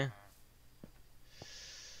 Yeah.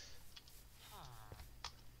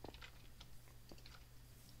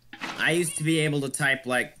 I used to be able to type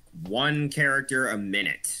like 1 character a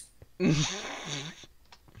minute.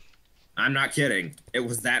 I'm not kidding. It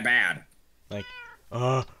was that bad. Like,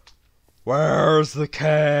 where's the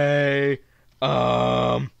K?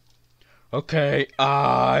 Okay,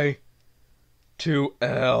 I, 2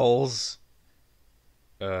 L's,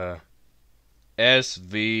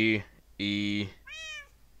 SVENCE.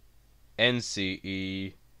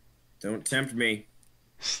 Don't tempt me.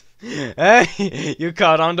 Hey, you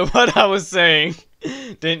caught on to what I was saying,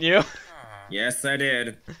 didn't you? Yes, I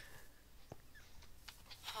did.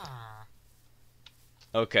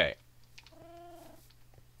 Okay.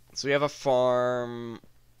 So we have a farm.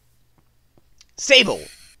 Stable!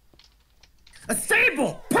 A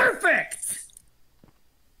stable! Perfect!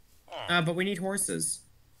 But we need horses.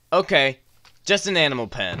 Okay. Just an animal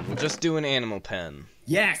pen. We'll just do an animal pen.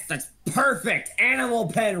 Yes, that's perfect!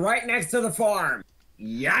 Animal pen right next to the farm!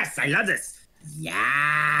 Yes, I love this!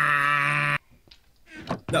 Yeah!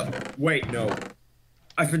 No, wait, no.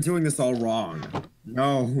 I've been doing this all wrong.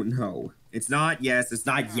 No. It's not yes, it's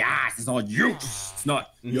not yes, it's all yes. It's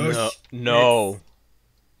not yes. No.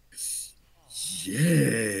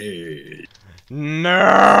 Yes.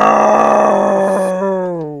 No!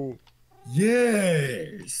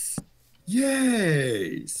 Yes.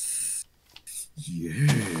 Yes.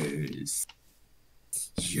 Yes.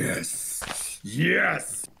 Yes. Yes.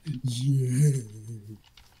 Yes.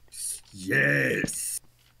 Yes.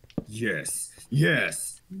 Yes.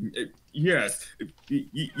 Yes. Yes.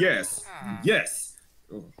 Yes. Yes.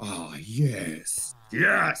 Oh, yes.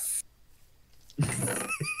 Yes.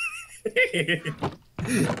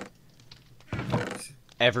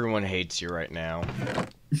 Everyone hates you right now.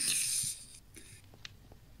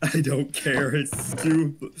 I don't care. It's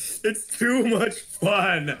too much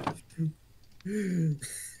fun.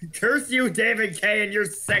 Curse you, David K, and your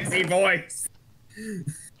sexy voice.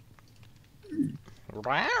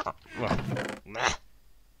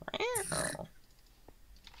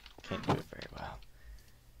 Can't do it very well.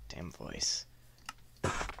 Damn voice.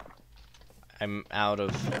 I'm out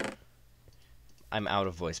of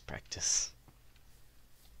voice practice.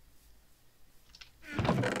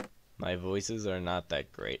 My voices are not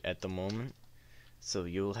that great at the moment, so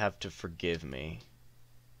you'll have to forgive me.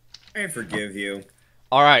 I forgive you.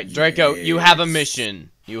 Alright, Draco, Yes. you have a mission.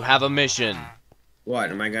 You have a mission. What,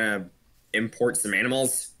 am I gonna import some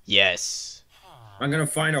animals? Yes. I'm gonna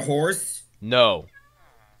find a horse? No.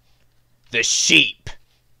 The sheep.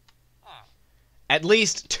 At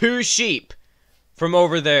least 2 sheep from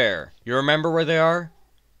over there. You remember where they are?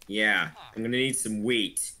 Yeah, I'm gonna need some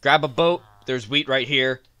wheat. Grab a boat. There's wheat right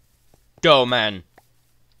here. Go, man.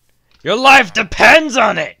 Your life depends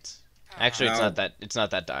on it. Actually, it's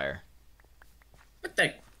not that dire. What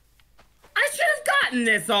the? I should have gotten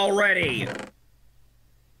this already!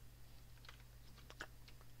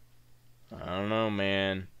 I don't know,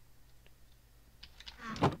 man.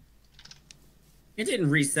 It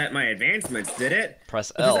didn't reset my advancements, did it?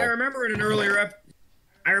 Press Because L. I remember in an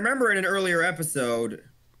earlier episode.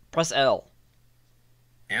 Press L.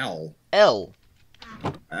 L. L.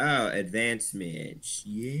 Oh, advancements.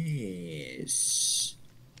 Yes.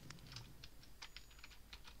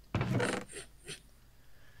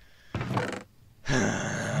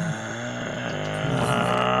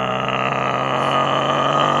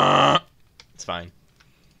 It's fine.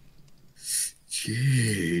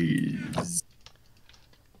 Jeez.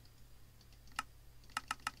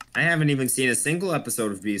 I haven't even seen a single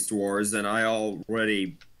episode of Beast Wars, and I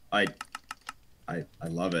already I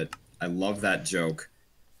love it. I love that joke.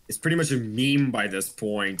 It's pretty much a meme by this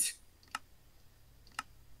point.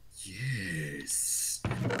 Yes.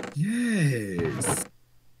 Yes.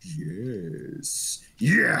 Yes.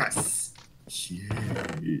 Yes.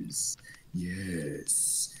 Yes.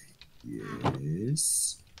 Yes.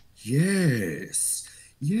 Yes. Yes.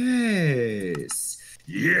 Yes.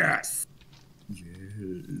 Yes.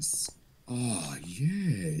 Yes. Oh,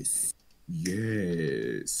 yes.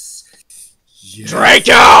 Yes. Yes.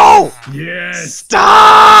 Draco! Yes.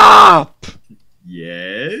 Stop!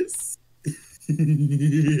 Yes.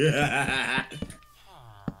 Yeah.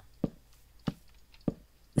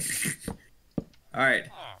 All right.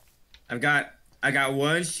 I got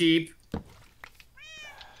 1 sheep.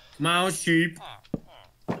 Come on, sheep.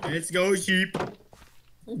 Let's go, sheep.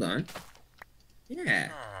 Hold on.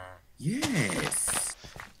 Yeah. Yes.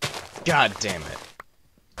 God damn it.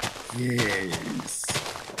 Yes.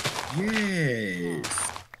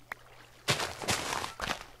 Yes.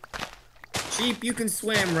 Sheep, you can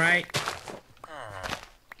swim, right?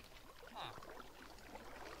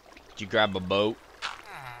 Did you grab a boat?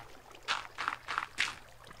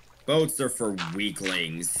 Boats are for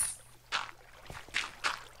weaklings.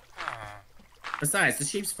 Besides, the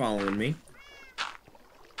sheep's following me.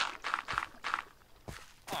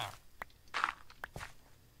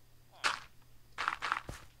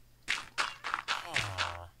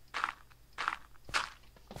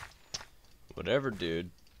 Whatever,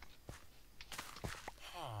 dude.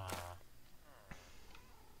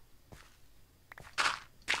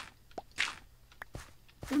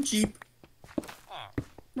 Come on, sheep.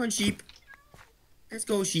 Come on, sheep. Let's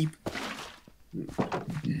go, sheep.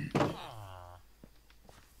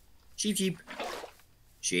 Sheep, sheep.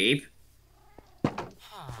 Sheep.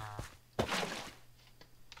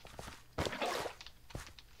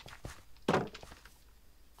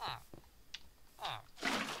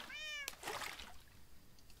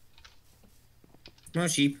 Come on,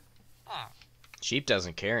 sheep. Sheep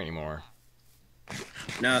doesn't care anymore.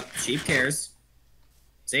 No, sheep cares.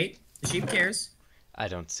 See? The sheep cares. I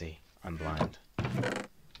don't see. I'm blind.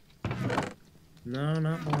 No,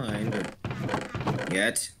 not blind.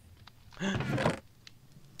 Yet.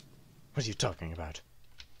 What are you talking about?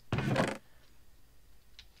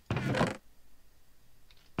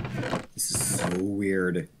 This is so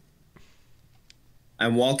weird.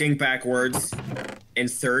 I'm walking backwards in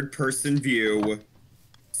third-person view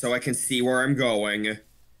so I can see where I'm going.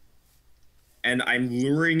 And I'm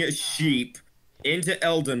luring sheep into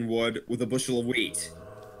Eldenwood with a bushel of wheat.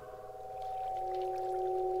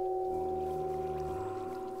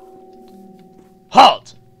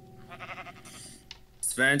 Halt!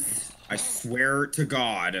 Spence, I swear to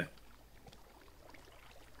God.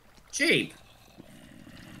 Sheep!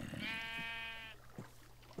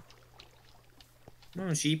 Come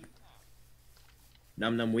on, sheep.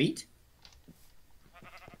 Num num wheat?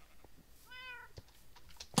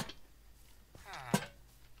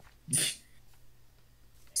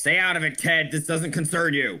 Stay out of it, Ted. This doesn't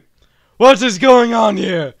concern you. What is going on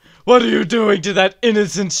here? What are you doing to that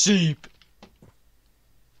innocent sheep?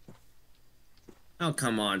 Oh,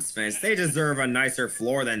 come on, Spence. They deserve a nicer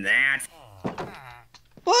floor than that.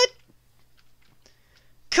 What?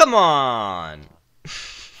 Come on.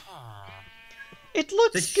 It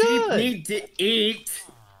looks The sheep good. need to eat.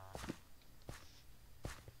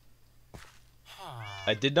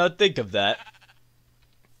 I did not think of that.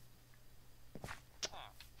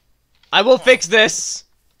 I will fix this.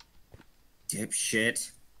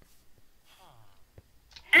 Dipshit.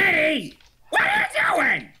 Eddie! What are you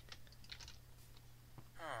doing?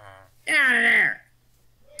 Get out of there!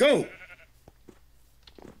 Go!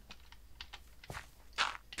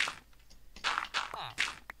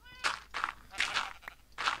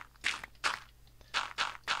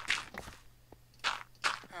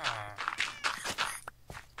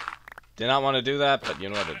 Did not want to do that, but you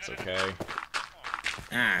know what? It's okay.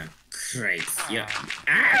 Ah, cripes. Yeah.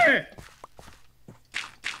 Ah!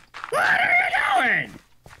 What are you doing?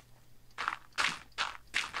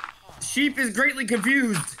 Sheep is greatly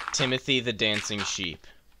confused. Timothy the Dancing Sheep.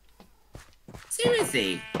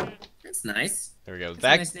 Timothy. That's nice. There we go. That's a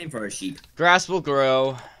That nice name for a sheep. grass will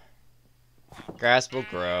grow. Grass will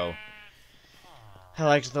grow. I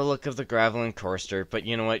liked the look of the gravel and coaster, but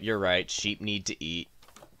you know what? You're right. Sheep need to eat.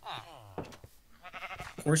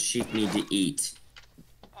 Of course sheep need to eat.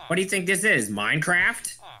 What do you think this is,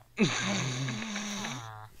 Minecraft?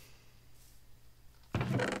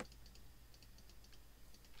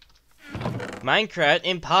 Minecraft?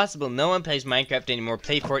 Impossible. No one plays Minecraft anymore.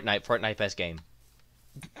 Play Fortnite. Fortnite best game.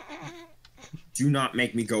 Do not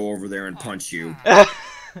make me go over there and punch you.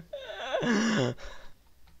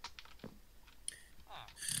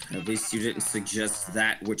 At least you didn't suggest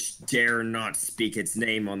that which dare not speak its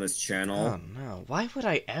name on this channel. Oh no. Why would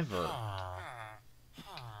I ever?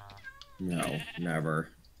 No, never.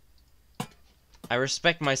 I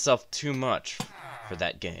respect myself too much for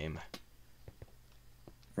that game.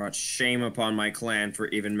 Brought shame upon my clan for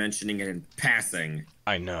even mentioning it in passing.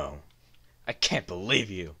 I know. I can't believe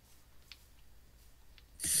you.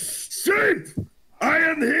 Sheep! I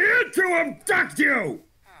am here to abduct you!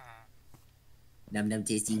 Num num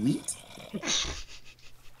tasty wheat.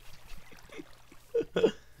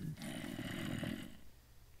 I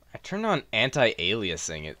turned on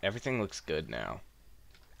anti-aliasing. Everything looks good now.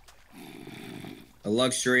 A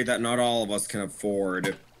luxury that not all of us can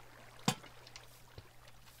afford.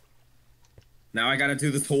 Now I gotta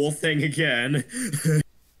do this whole thing again.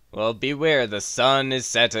 Well, beware, the sun is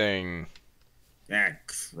setting. Ah,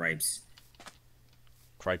 cripes.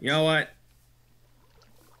 Cripes. You know what?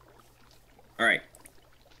 Alright.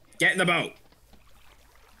 Get in the boat!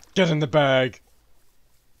 Get in the bag.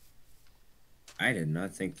 I did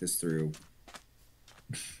not think this through.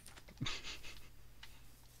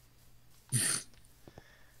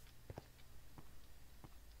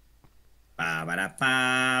 Ba ba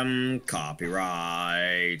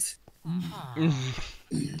Copyright.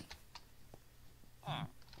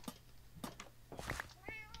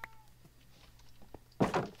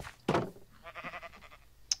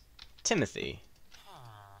 Timothy.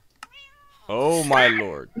 Oh my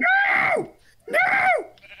lord. No! No!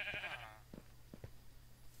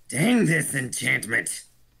 Dang this enchantment.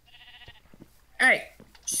 Hey,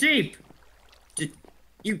 sheep!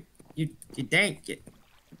 You dang it.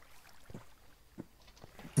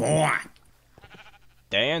 Boy!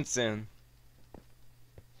 Dancing.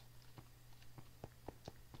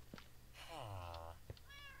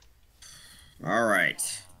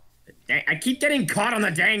 Alright. I keep getting caught on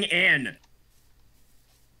the dang inn.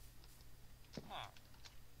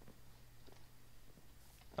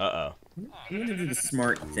 Uh-oh. I'm gonna do the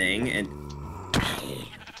smart thing and...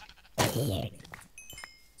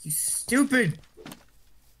 You stupid...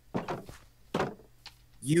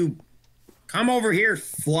 You... Come over here,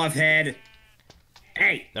 fluffhead.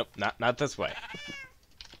 Hey! Nope, not this way.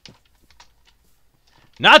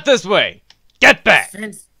 Not this way! Get back!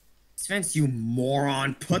 Spence, you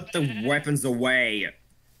moron. Put the weapons away.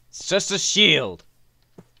 It's just a shield.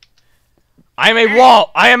 I'm a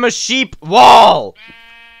wall! I am a sheep wall!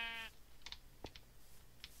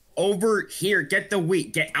 Over here, get the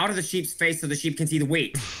wheat. Get out of the sheep's face so the sheep can see the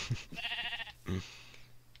wheat.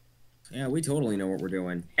 Yeah, we totally know what we're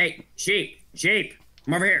doing. Hey, sheep! Sheep!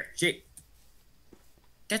 Come over here, sheep!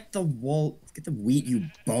 Get the wheat, you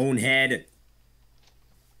bonehead!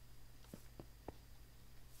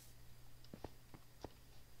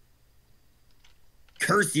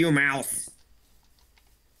 Curse you, mouse!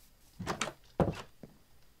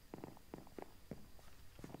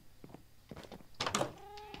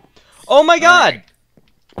 Oh my god!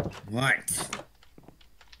 Right. What?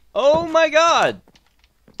 Oh my god!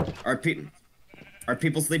 Are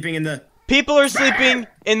people sleeping in the... People are sleeping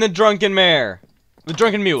in the drunken mare. The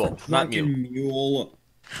drunken mule, not mule. Drunken mule.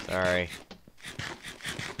 Sorry.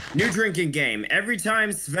 New drinking game. Every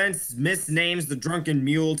time Spence misnames the drunken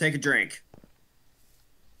mule, take a drink.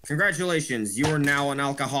 Congratulations, you are now an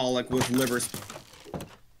alcoholic with liver...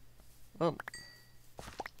 Oh.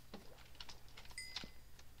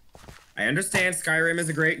 I understand Skyrim is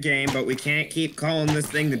a great game, but we can't keep calling this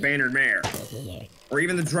thing the Bannered Mare. Or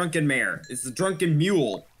even the Drunken Mare. It's the Drunken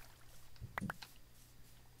Mule.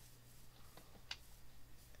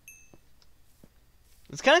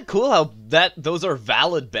 It's kind of cool how those are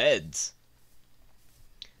valid beds.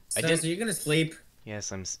 So, are you gonna sleep?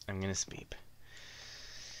 Yes, I'm gonna sleep.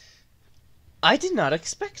 I did not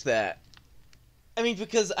expect that. I mean,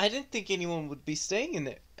 because I didn't think anyone would be staying in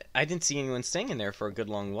there. I didn't see anyone staying in there for a good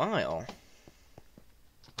long while.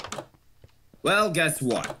 Well, guess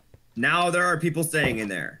what? Now there are people staying in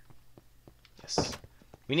there. Yes.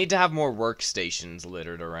 We need to have more workstations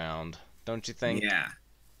littered around, don't you think? Yeah.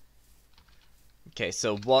 Okay,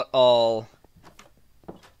 so what all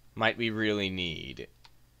might we really need?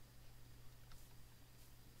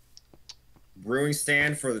 Brewing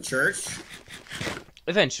stand for the church?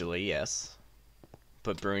 Eventually, yes.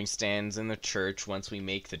 Put brewing stands in the church once we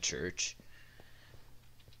make the church.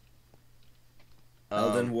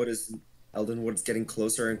 Eldenwood's getting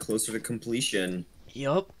closer and closer to completion.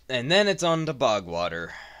 Yup, and then it's on to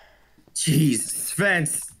Bogwater. Jeez,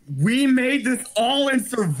 Spence, we made this all in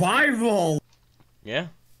survival! Yeah?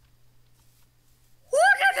 Look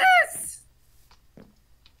at this!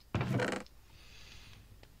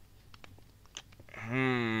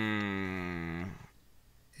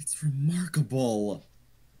 It's remarkable.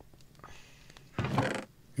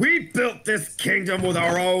 We built this kingdom with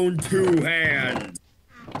our own two hands.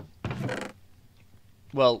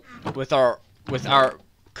 Well, with our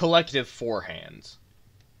collective four hands.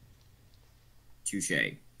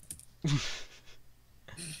 Touché.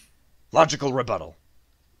 Logical rebuttal.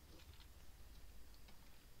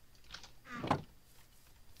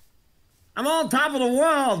 I'm on top of the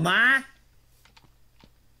world, ma.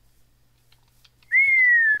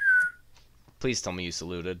 Please tell me you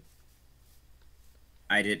saluted.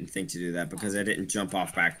 I didn't think to do that because I didn't jump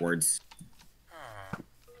off backwards.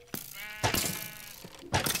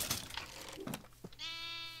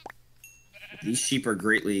 These sheep are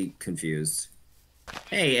greatly confused.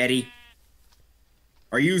 Hey, Eddie.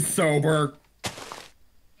 Are you sober?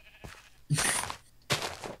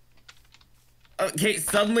 Okay,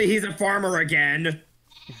 suddenly he's a farmer again.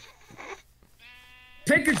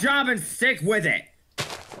 Pick a job and stick with it.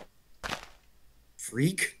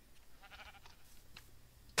 Freak.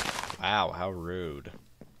 Wow, how rude.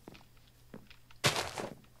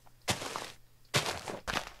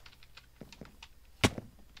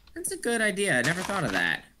 That's a good idea. I never thought of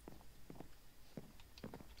that.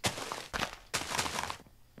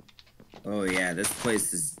 Oh yeah, this place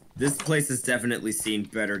has definitely seen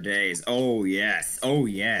better days. Oh yes. Oh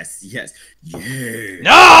yes. Yes. Yeah.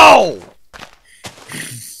 No!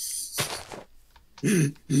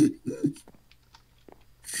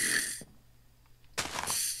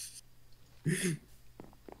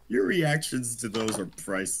 Your reactions to those are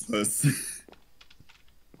priceless.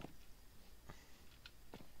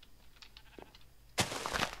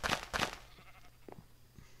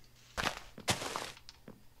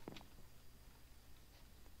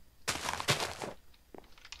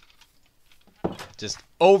 Just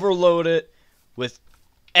overload it with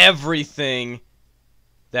everything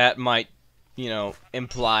that might, you know,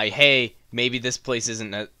 imply, hey, maybe this place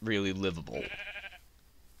isn't really livable.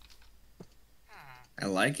 I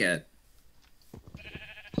like it.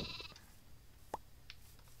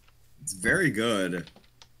 It's very good.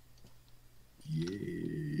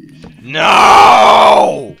 Yeah.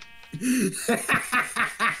 No!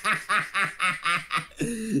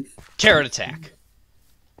 Carrot attack.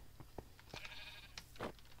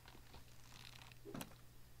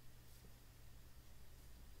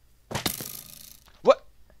 What?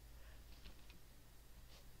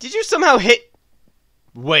 Did you somehow hit?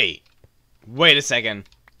 Wait. Wait a second.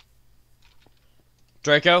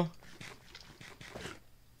 Draco?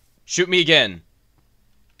 Shoot me again.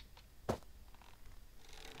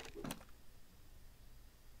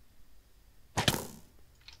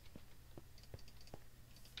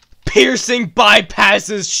 Piercing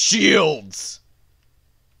bypasses shields.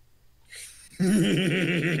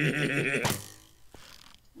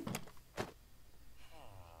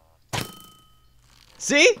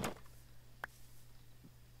 See?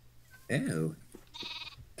 Ew.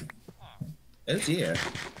 Oh dear.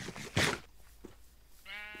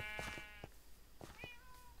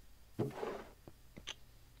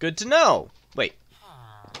 Good to know. Wait.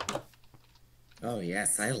 Oh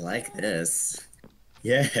yes, I like this.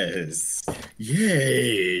 Yes.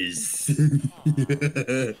 Yes.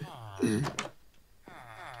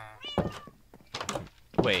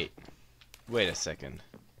 Wait. Wait a second.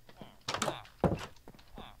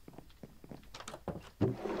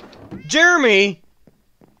 Jeremy!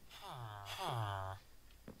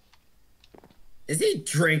 Is he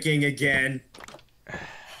drinking again?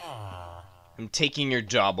 I'm taking your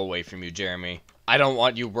job away from you, Jeremy. I don't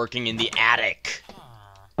want you working in the attic.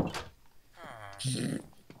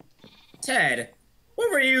 Ted,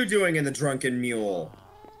 what were you doing in the Drunken Mule?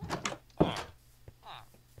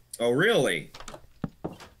 Oh, really?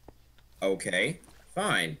 Okay,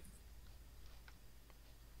 fine.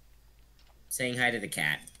 Saying hi to the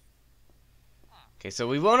cat. Okay, so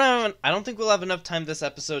we won't have... I don't think we'll have enough time this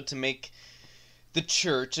episode to make the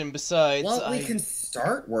church, and besides... Well, we can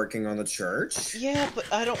start working on the church. Yeah, but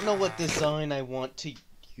I don't know what design I want to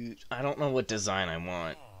use. I don't know what design I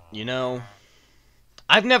want. You know?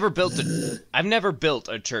 I've never built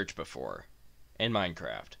a church before in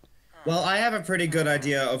Minecraft. Well, I have a pretty good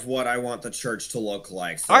idea of what I want the church to look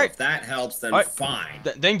like, so Alright. if that helps, then Alright. fine.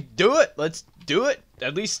 Then do it. Let's do it.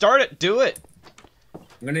 At least start it. Do it.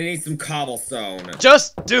 I'm gonna need some cobblestone.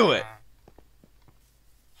 Just do it.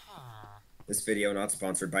 This video not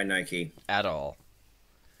sponsored by Nike. At all.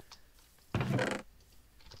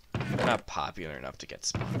 We're not popular enough to get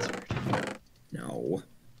sponsored. No.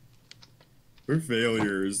 We're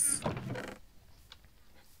failures.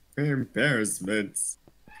 We're embarrassments.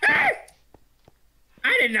 I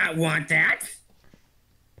did not want that.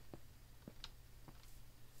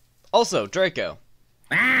 Also, Draco,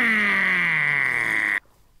 Ah!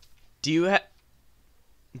 do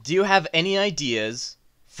you have any ideas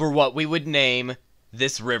for what we would name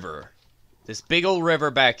this river? This big old river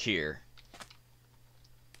back here.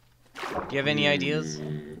 Do you have any ideas?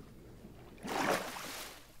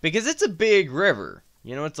 Because it's a big river.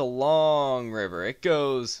 You know, it's a long river. It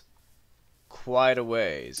goes quite a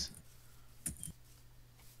ways.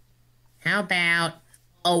 How about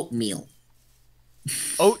oatmeal?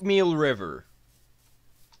 Oatmeal River.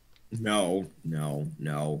 No, no,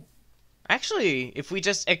 no. Actually, if we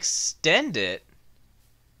just extend it...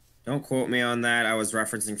 Don't quote me on that. I was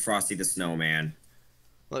referencing Frosty the Snowman.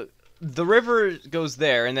 Look, the river goes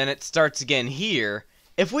there, and then it starts again here.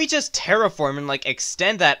 If we just terraform and, like,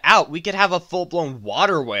 extend that out, we could have a full-blown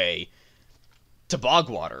waterway to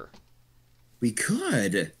Bogwater. We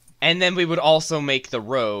could. And then we would also make the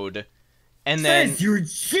road. And then... Says you're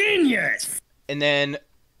genius! And then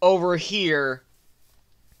over here,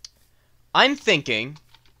 I'm thinking,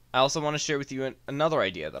 I also want to share with you another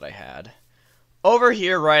idea that I had. Over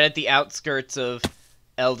here, right at the outskirts of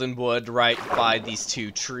Eldenwood, right by these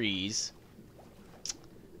two trees,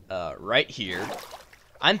 right here,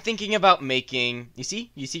 I'm thinking about making, you see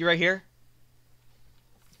right here?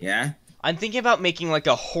 Yeah? I'm thinking about making like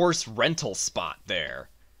a horse rental spot there.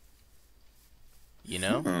 You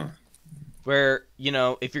know? Huh. Where, you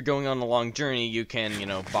know, if you're going on a long journey, you can, you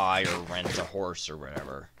know, buy or rent a horse or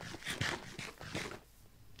whatever.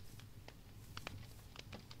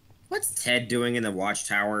 What's Ted doing in the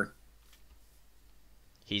watchtower?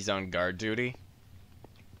 He's on guard duty.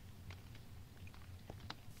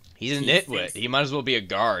 He's a He nitwit. thinks- He might as well be a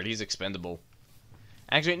guard. He's expendable.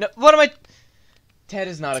 Actually, no. What am I? Ted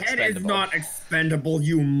is not Ted expendable. is not expendable,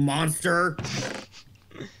 you monster!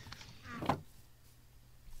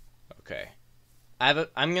 Okay.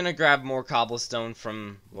 I'm gonna grab more cobblestone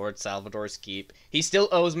from Lord Salvador's keep. He still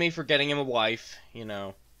owes me for getting him a wife, you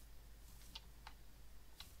know.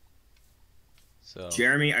 So.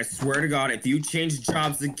 Jeremy, I swear to God, if you change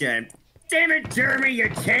jobs again... Damn it, Jeremy, you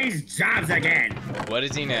changed jobs again! What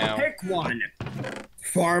is he now? Pick one.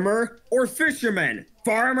 Farmer or fisherman?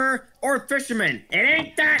 Farmer or fisherman? It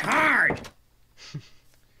ain't that hard!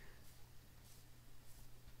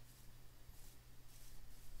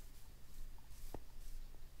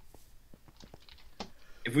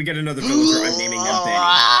 If we get another villager, I'm naming them Benny.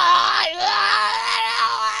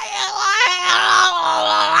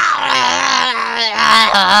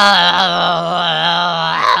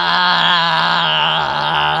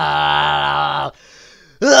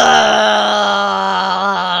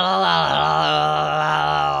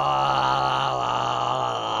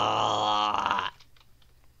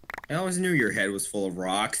 I always knew your head was full of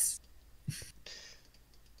rocks.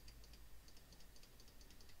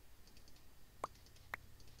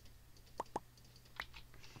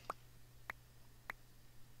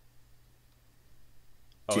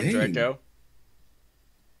 Oh, and Dang. Draco?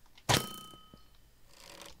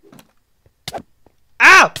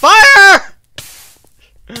 Ah! Fire!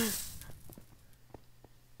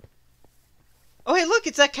 Oh, hey, look,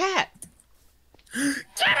 it's that cat.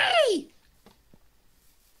 Kitty!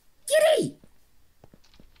 Kitty!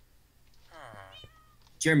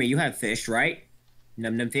 Jeremy, you have fish, right?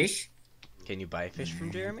 Num num fish? Can you buy fish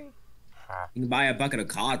from Jeremy? You can buy a bucket of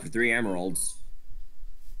cod for 3 emeralds.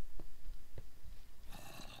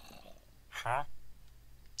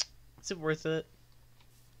 Is it worth it?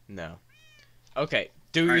 No. Okay,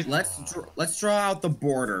 do All your right, let's draw out the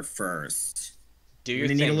border first. do We're your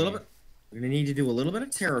gonna thing. need a little bit. We're gonna need to do a little bit of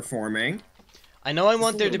terraforming. I know I Just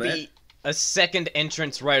want a there to little be a second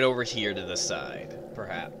entrance right over here to the side,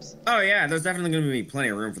 perhaps. Oh yeah, there's definitely gonna be plenty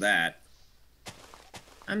of room for that.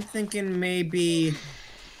 I'm thinking maybe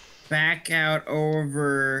back out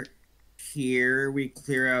over here. We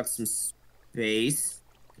clear out some space.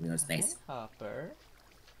 Can we go to space? Hopper.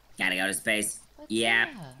 Gotta go to space. Yeah,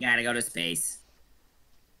 gotta go to space.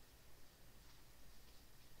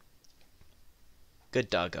 Good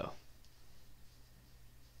doggo.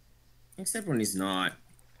 Except when he's not.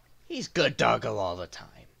 He's good doggo all the time.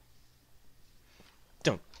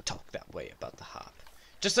 Don't talk that way about the hop.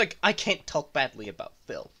 Just like I can't talk badly about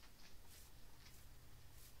Phil.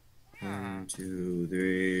 1, 2,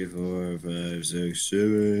 3, 4, 5, 6,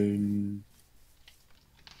 7.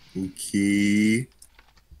 Okay.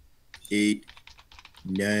 8,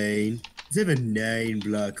 9. Let's have a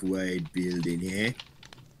 9-block wide building here.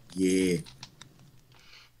 Yeah.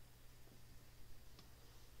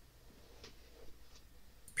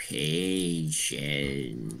 Patience.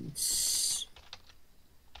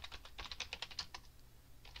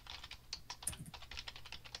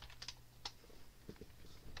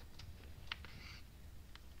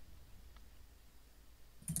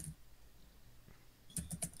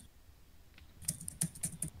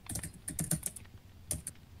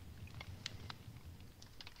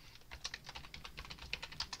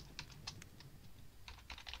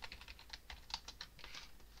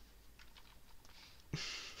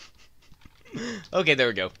 Okay, there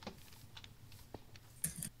we go.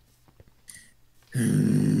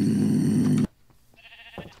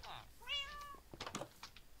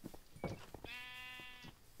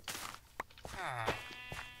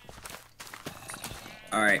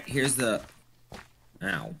 Alright, here's the...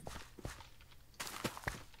 Ow.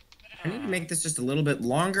 I need to make this just a little bit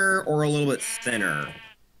longer or a little bit thinner.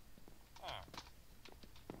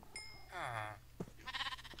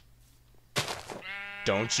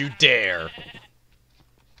 Don't you dare.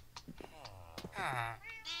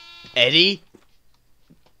 Eddie?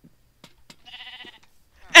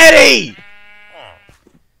 Eddie!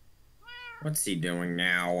 What's he doing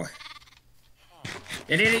now?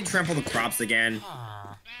 Did he trample the crops again?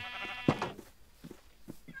 Ah!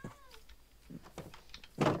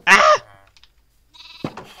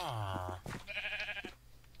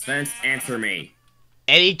 Spence, answer me.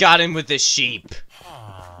 Eddie got in with the sheep.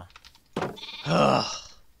 Ugh.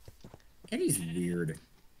 Eddie's weird.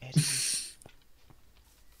 Eddie.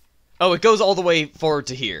 Oh, it goes all the way forward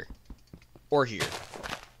to here. Or here.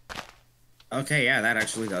 Okay, yeah, that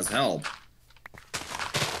actually does help.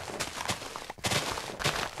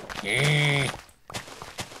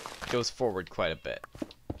 Goes forward quite a bit.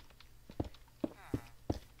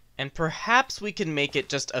 And perhaps we can make it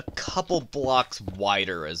just a couple blocks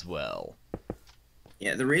wider as well.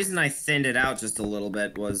 Yeah, the reason I thinned it out just a little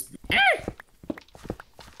bit was...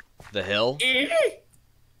 The hill?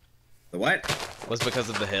 The what? Was because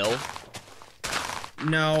of the hill?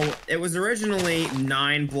 No, it was originally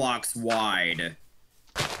 9 blocks wide.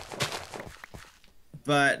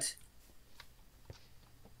 But...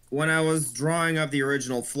 when I was drawing up the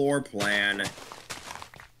original floor plan,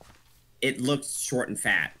 it looked short and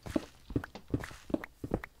fat.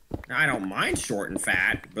 Now, I don't mind short and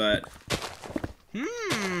fat, but...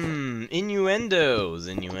 Innuendos.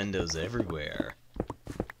 Innuendos everywhere.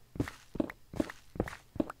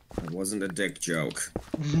 It wasn't a dick joke.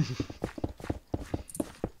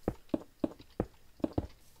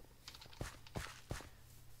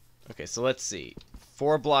 Okay, so let's see.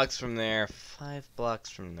 4 blocks from there, 5 blocks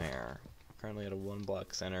from there. Currently at a 1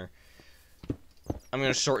 block center. I'm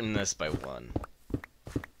gonna shorten this by 1.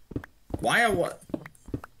 Why a what?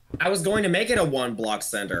 I was going to make it a 1 block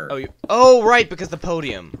center. Oh, right, because the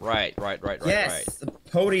podium. Right. Yes, the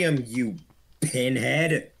podium, you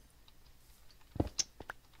pinhead.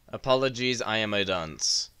 Apologies, I am a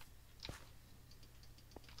dunce.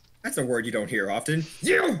 That's a word you don't hear often.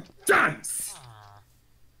 You dunce!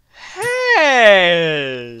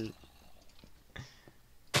 Hey!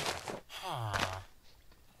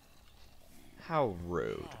 How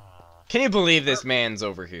rude. Can you believe this man's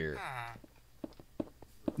over here?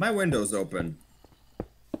 My window's open.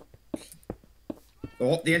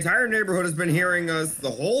 The entire neighborhood has been hearing us the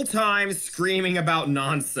whole time screaming about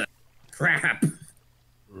nonsense. Crap.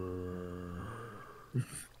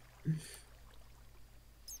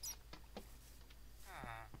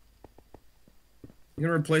 You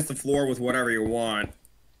can replace the floor with whatever you want.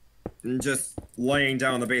 And just laying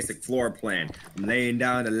down the basic floor plan. I'm laying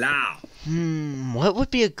down the law. What would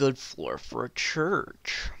be a good floor for a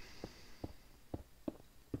church?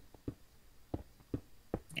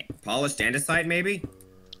 Polished andesite, maybe?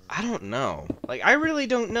 I don't know. Like, I really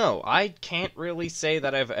don't know. I can't really say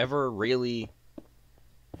that I've ever really...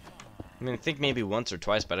 I mean, I think maybe once or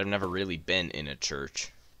twice, but I've never really been in a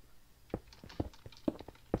church.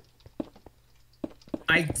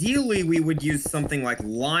 Ideally, we would use something like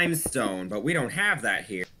limestone, but we don't have that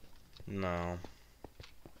here. No.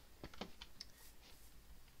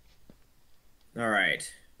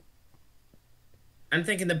 Alright. I'm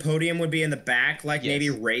thinking the podium would be in the back, like maybe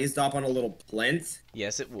raised up on a little plinth.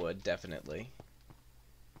 Yes, it would, definitely.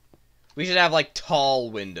 We should have, like, tall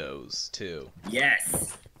windows, too.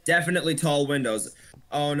 Yes! Definitely tall windows.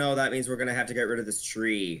 Oh no, that means we're gonna have to get rid of this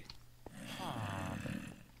tree.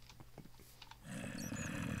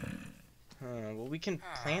 Well, we can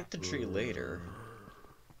plant the tree later.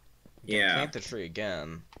 Yeah. Plant the tree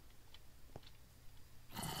again.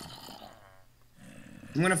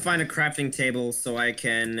 I'm gonna find a crafting table so I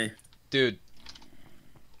can... Dude.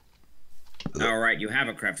 Alright, you have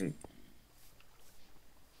a crafting...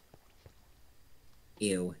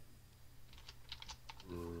 Ew.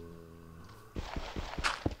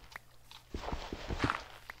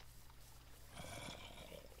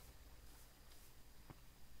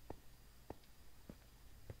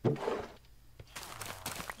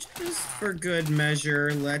 Just for good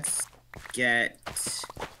measure, let's get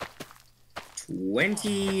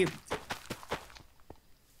 20...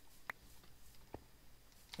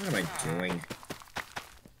 What am I doing?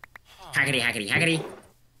 Hackety, hackety, hackety!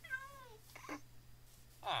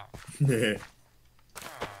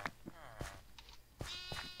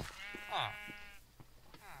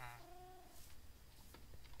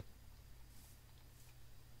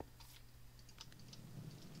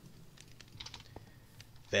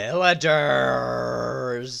 Villagers!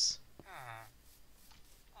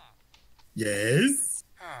 Yes?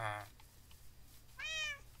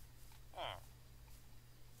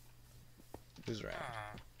 Who's around?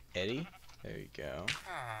 Eddie? There you go.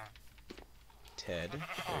 Ted? There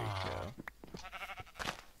you go.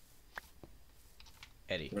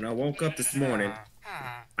 Eddie. When I woke up this morning,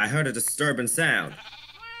 I heard a disturbing sound.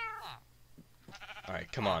 Alright,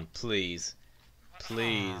 come on, please.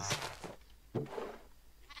 Please.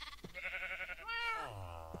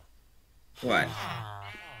 What?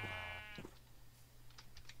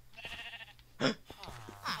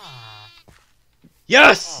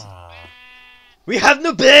 Yes! We have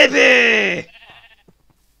no baby!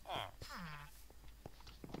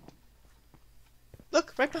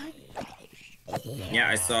 Yeah,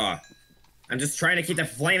 I saw. I'm just trying to keep the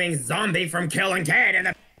flaming zombie from killing Ted and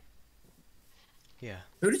the... Yeah.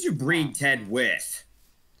 Who did you breed Ted with?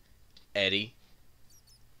 Eddie.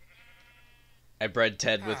 I bred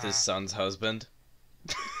Ted with his son's husband.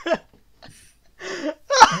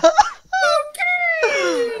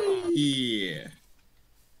 Yeah.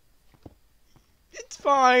 It's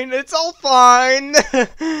fine. It's all fine.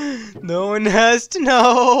 No one has to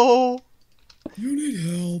know. You need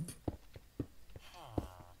help.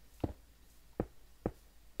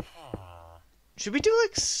 Should we do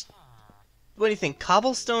like... What do you think?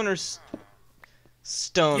 Cobblestone or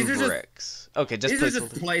stone These are bricks? Okay, just These are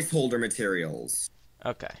just placeholder. placeholder materials.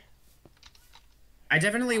 Okay. I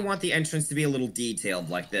definitely want the entrance to be a little detailed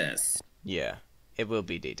like this. Yeah, it will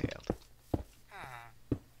be detailed.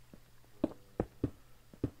 In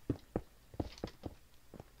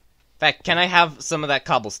fact, can I have some of that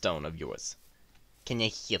cobblestone of yours? Can you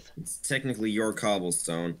have? It's technically your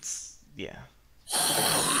cobblestone. Yeah.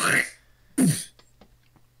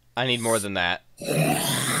 I need more than that.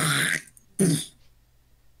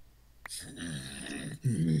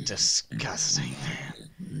 Disgusting,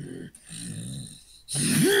 man.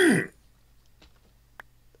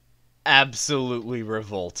 Absolutely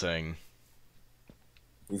revolting.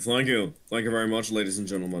 Well, thank you. Thank you very much, ladies and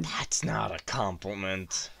gentlemen. That's not a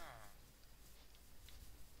compliment.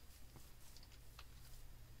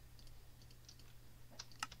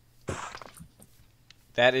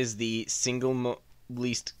 That is the single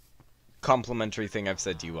least complimentary thing I've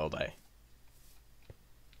said to you all day.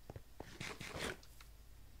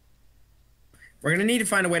 We're gonna need to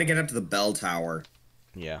find a way to get up to the bell tower.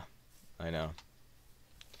 Yeah, I know.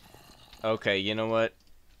 Okay, you know what?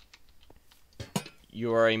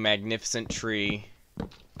 You are a magnificent tree.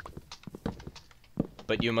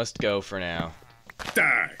 But you must go for now.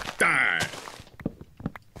 Die! Die!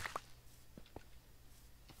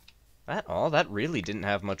 That all? That really didn't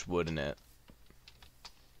have much wood in it.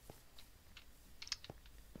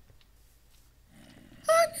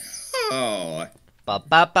 Oh.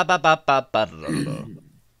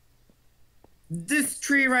 This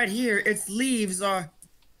tree right here, its leaves are...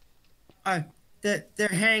 they're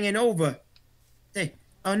hanging over.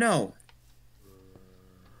 Oh no.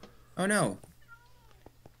 Oh no.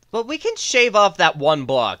 But we can shave off that one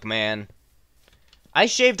block, man. I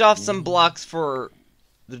shaved off some blocks for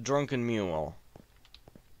the drunken mule.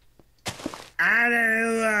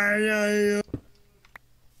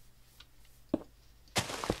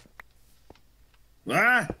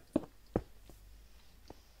 Ah!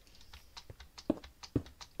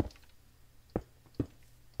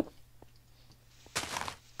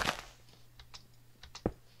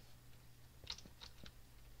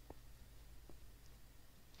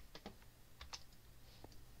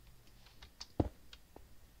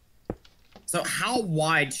 So how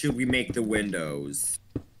wide should we make the windows?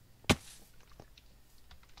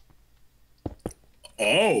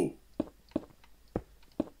 Oh!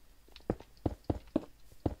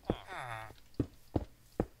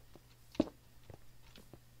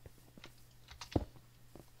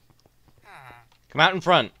 Come out in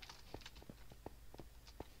front.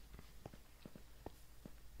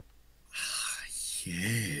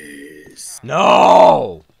 Yes.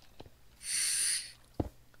 No!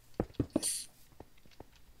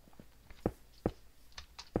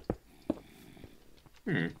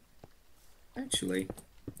 Actually,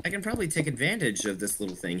 I can probably take advantage of this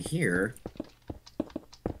little thing here.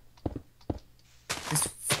 This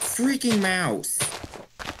freaking mouse.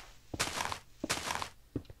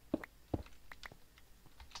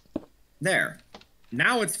 There.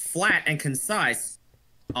 Now it's flat and concise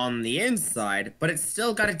on the inside, but it's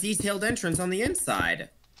still got a detailed entrance on the inside.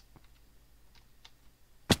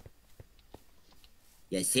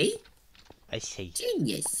 You see? I see.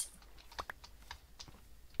 Genius.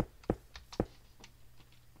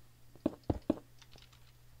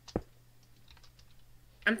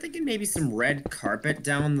 I'm thinking maybe some red carpet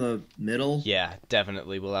down the middle. Yeah,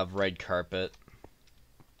 definitely. We'll have red carpet.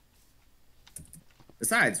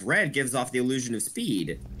 Besides, red gives off the illusion of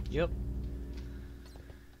speed. Yep.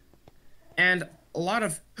 And a lot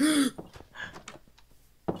of... Yeah,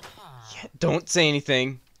 don't say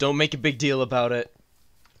anything. Don't make a big deal about it.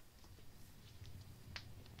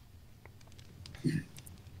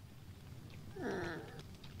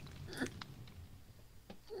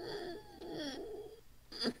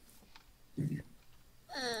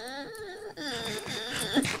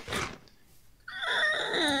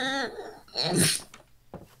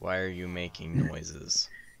 Why are you making noises?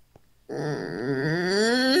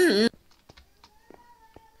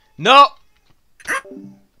 No!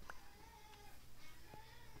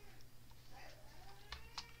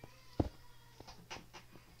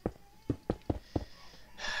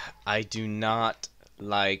 I do not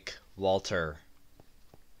like Walter.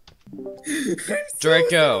 I'm so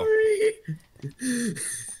Draco. sorry.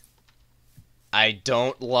 I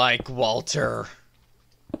don't like Walter.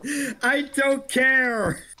 I don't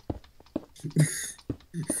care.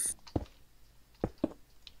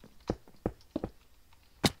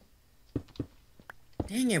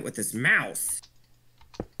 Dang it with this mouse.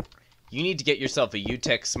 You need to get yourself a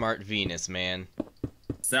UTech Smart Venus, man.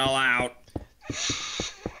 Sell out.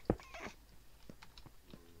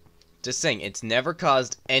 Just saying, it's never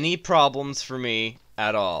caused any problems for me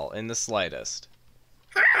at all, in the slightest.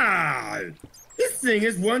 Ah! This thing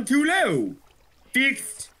is one too low.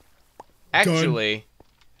 Fixed. Actually,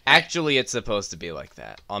 it's supposed to be like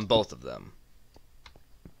that, on both of them.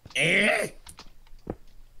 Eh?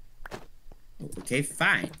 Okay,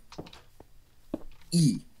 fine.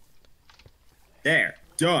 E. There.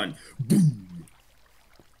 Done. Boom.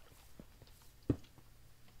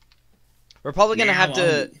 We're probably gonna Now have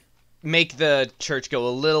to on. make the church go a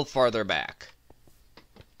little farther back.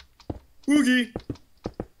 Oogie.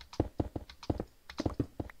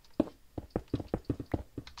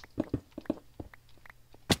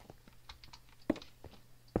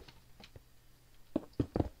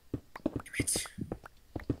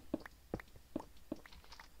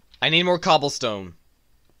 I need more cobblestone.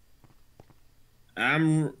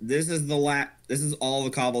 This is all the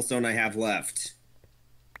cobblestone I have left.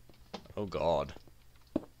 Oh god.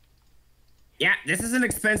 Yeah, this is an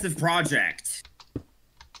expensive project.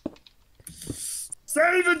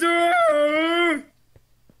 Salvador!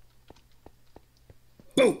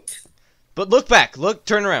 Boat! But look back, look,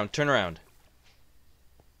 turn around, turn around.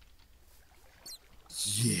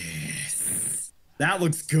 Yes. That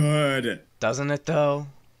looks good. Doesn't it though?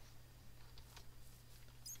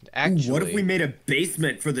 Actually, Ooh, what if we made a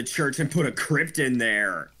basement for the church and put a crypt in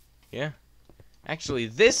there? yeah. Actually,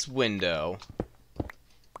 this window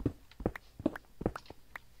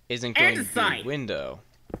isn't going to be a window.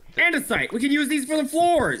 Andesite! We can use these for the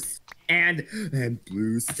floors! And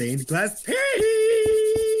blue stained glass paint!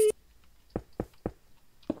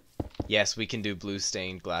 Yes, we can do blue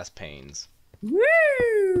stained glass panes.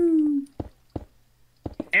 Woo!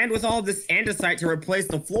 And with all this andesite to replace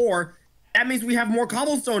the floor, that means we have more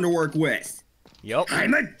cobblestone to work with. Yup.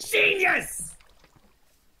 I'm a genius!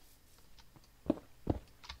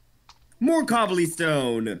 More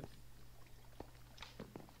cobblestone.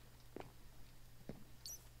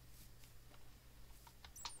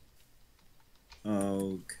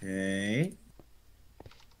 Okay.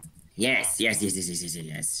 Yes.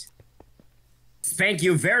 Thank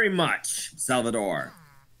you very much, Salvador.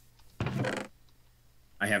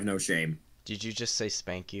 I have no shame. Did you just say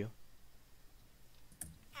spank you?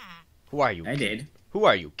 Who are you? I did. Who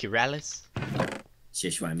are you, Kiralis?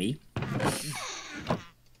 Shishwami.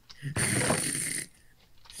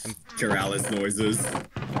 Keralis noises.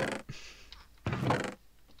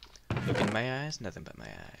 Look in my eyes, nothing but my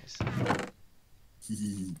eyes.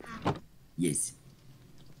 Yes.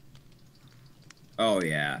 Oh,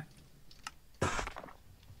 yeah.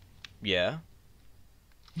 Yeah?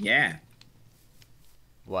 Yeah.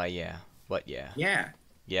 Why, yeah. What, yeah? Yeah.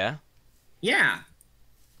 Yeah? Yeah.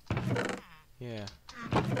 Yeah.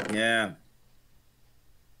 Yeah.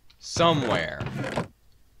 Somewhere.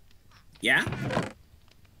 Yeah?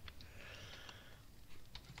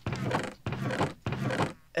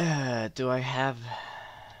 Do I have...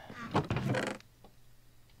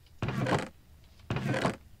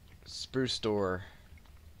 Spruce door.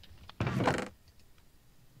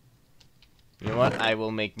 You know what? I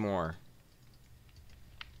will make more.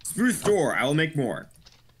 Spruce door. I will make more.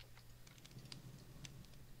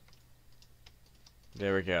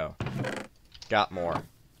 There we go. Got more.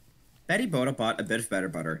 Betty Boda bought a bit of better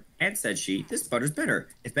butter, and said she, "This butter's bitter."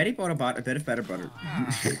 If Betty Boda bought a bit of better butter...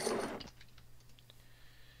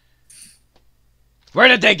 Where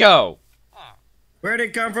did they go? Where'd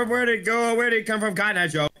it come from? Where'd it go? Where'd it come from? Cotton Eye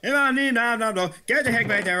Joe. If I need no. Get the heck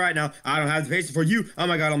back there right now. I don't have the patience for you. Oh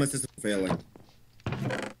my god, all my systems are failing.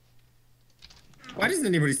 Why doesn't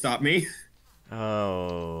anybody stop me?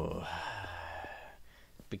 Oh.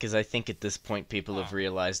 Because I think at this point people have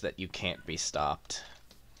realized that you can't be stopped.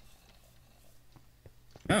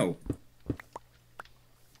 Oh.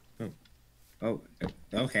 Oh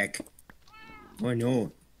heck. Oh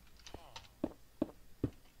no.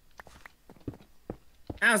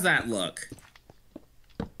 How's that look?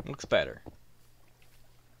 Looks better.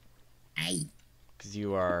 Aye. Because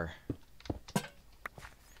you are...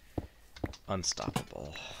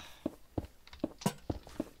 unstoppable.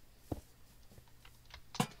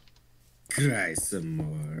 Try some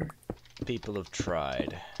more. People have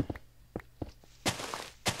tried.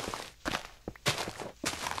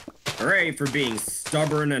 Hooray for being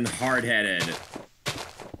stubborn and hard-headed.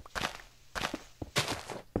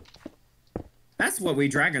 That's what we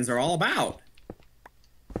dragons are all about.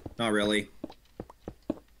 Not really.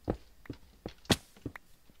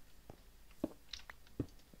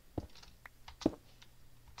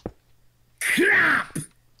 Crap!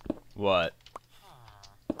 What?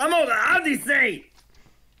 I'm on the Odyssey!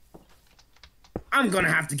 I'm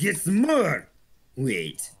gonna have to get some more.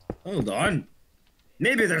 Wait, hold on.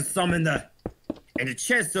 Maybe there's some in the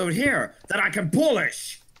chest over here that I can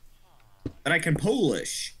polish.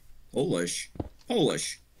 Polish.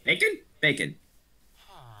 Bacon? Bacon.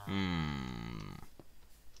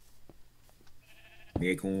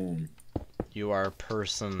 Bacon. You are a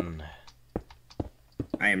person.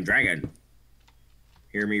 I am dragon.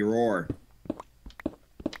 Hear me roar.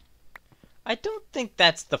 I don't think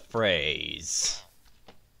that's the phrase.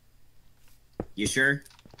 You sure?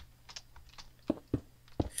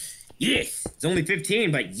 Yes! It's only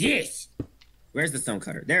 15, but yes! Where's the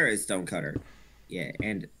stonecutter? There is stonecutter. Yeah,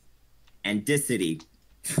 and Andicity.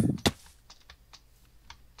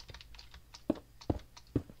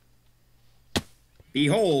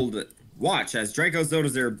 Behold, watch as Draco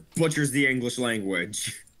Zodazer butchers the English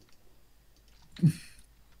language.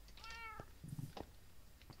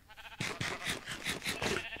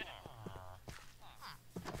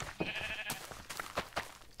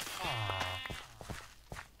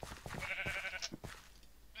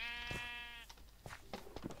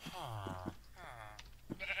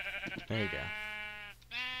 There you go.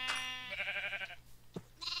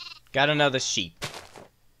 Got another sheep.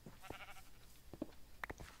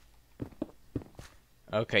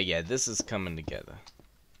 Okay, yeah, this is coming together.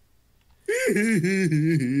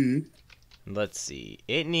 Let's see.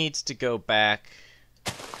 It needs to go back.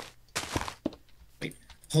 Wait,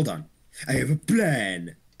 hold on. I have a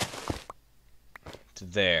plan. To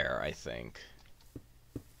there, I think.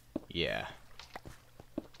 Yeah.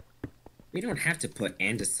 We don't have to put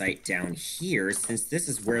andesite down here, since this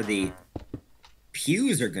is where the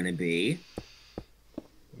pews are gonna be.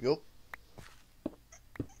 Yup.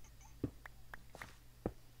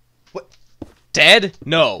 What? Ted?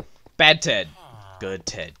 No. Bad Ted. Good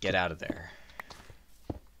Ted. Get out of there.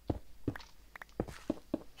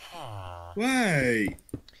 Why?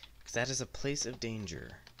 Because that is a place of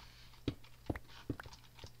danger.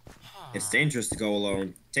 It's dangerous to go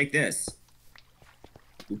alone. Take this.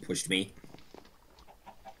 Who pushed me?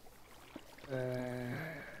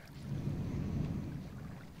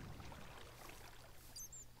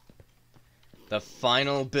 The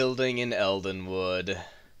final building in Eldenwood.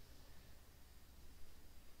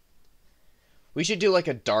 We should do like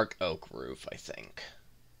a dark oak roof, I think.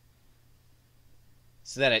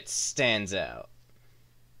 So that it stands out.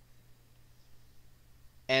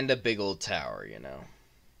 And a big old tower, you know.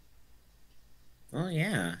 Oh,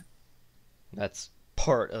 yeah. That's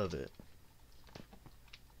part of it.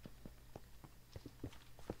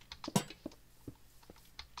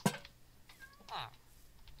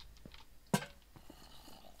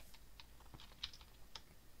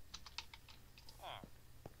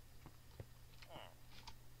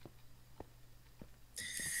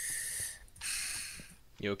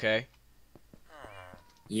 You okay?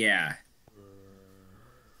 Yeah.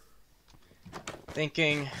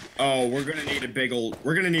 Thinking. Oh, we're gonna need a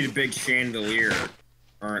big chandelier,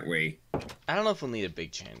 aren't we? I don't know if we'll need a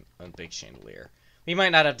big chandelier. We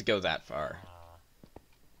might not have to go that far.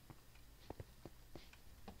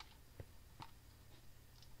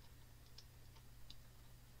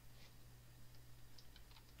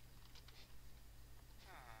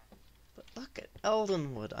 But look at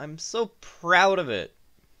Eldenwood. I'm so proud of it.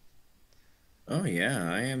 Oh yeah,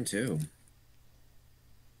 I am too.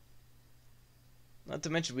 Not to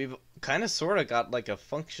mention, we've kind of sort of got like a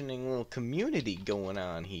functioning little community going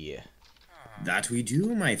on here. That we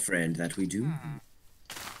do, my friend, that we do.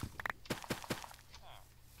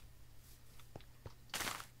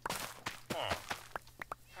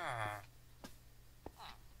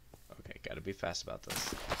 Okay, gotta be fast about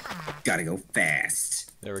this. Gotta go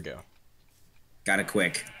fast. There we go. Gotta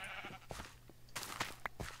quick.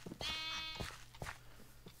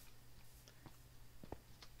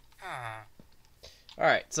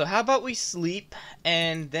 Alright, so how about we sleep,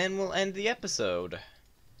 and then we'll end the episode.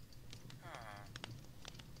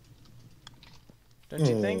 Don't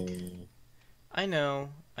you think? I know,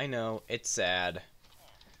 it's sad.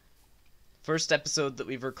 First episode that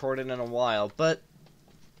we've recorded in a while, but...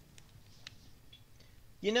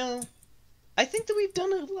 You know, I think that we've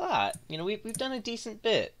done a lot. You know, we've done a decent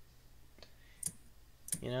bit.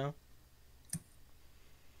 You know?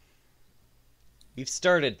 We've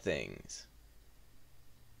started things.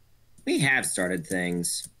 We have started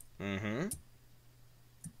things. Mm-hmm.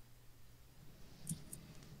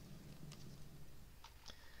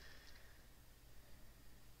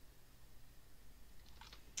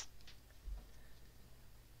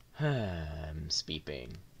 I'm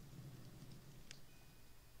sleeping.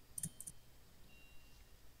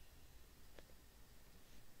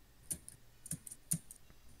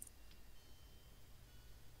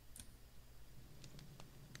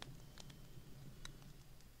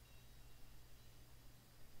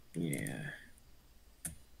 Yeah.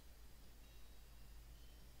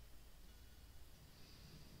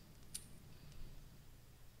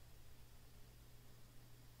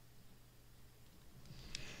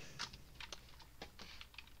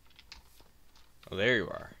 Oh, there you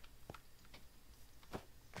are.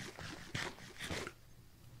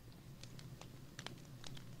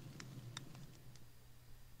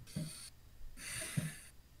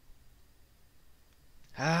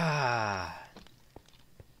 Ah.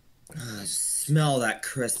 Smell that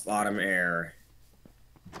crisp autumn air.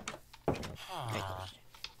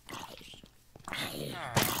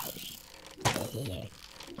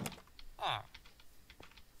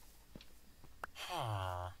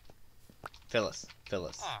 Phyllis.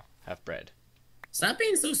 Have bread. Stop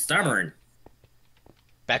being so stubborn.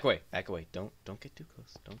 Back away. Don't get too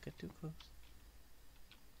close. Don't get too close.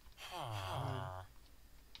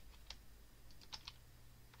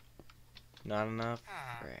 Not enough.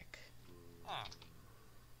 Frick.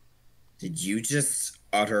 Did you just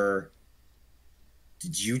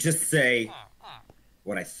say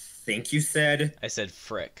what I think you said? I said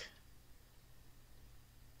frick.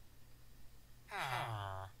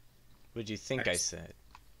 What'd you think I said?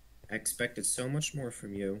 I expected so much more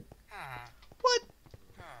from you. What?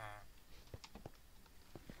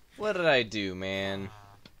 What did I do, man?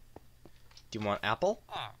 Do you want apple?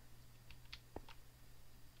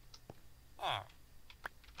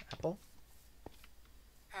 Apple?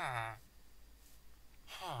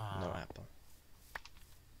 No apple.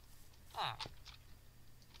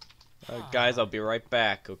 Guys, I'll be right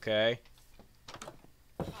back, okay?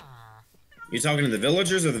 You talking to the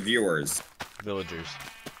villagers or the viewers? Villagers.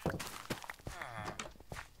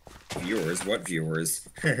 Viewers? What viewers?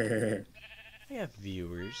 We have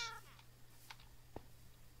viewers.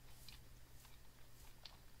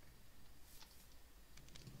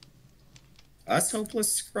 Us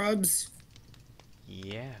hopeless scrubs?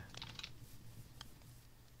 Yeah.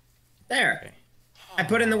 There. Okay. I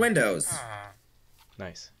put in the windows.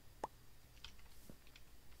 Nice.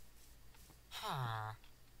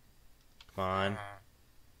 Come on.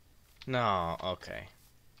 No, okay.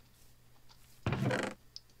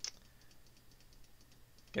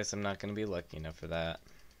 Guess I'm not gonna be lucky enough for that.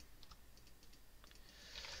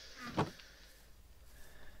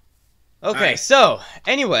 Okay, so,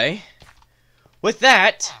 anyway, with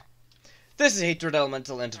that, this is Hatred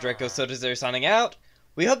Elemental and Draco Sodazer signing out.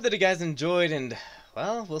 We hope that you guys enjoyed, and,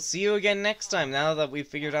 well, we'll see you again next time now that we've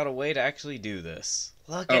figured out a way to actually do this.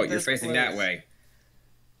 Look at this you're facing place. that way.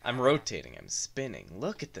 I'm rotating, I'm spinning.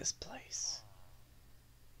 Look at this place.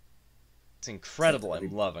 It's incredible,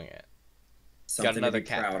 I'm loving it. Something Got another to be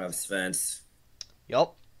cat. proud of, Spence.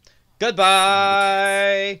 Yup.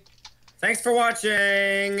 Goodbye! Thanks for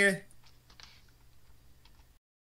watching!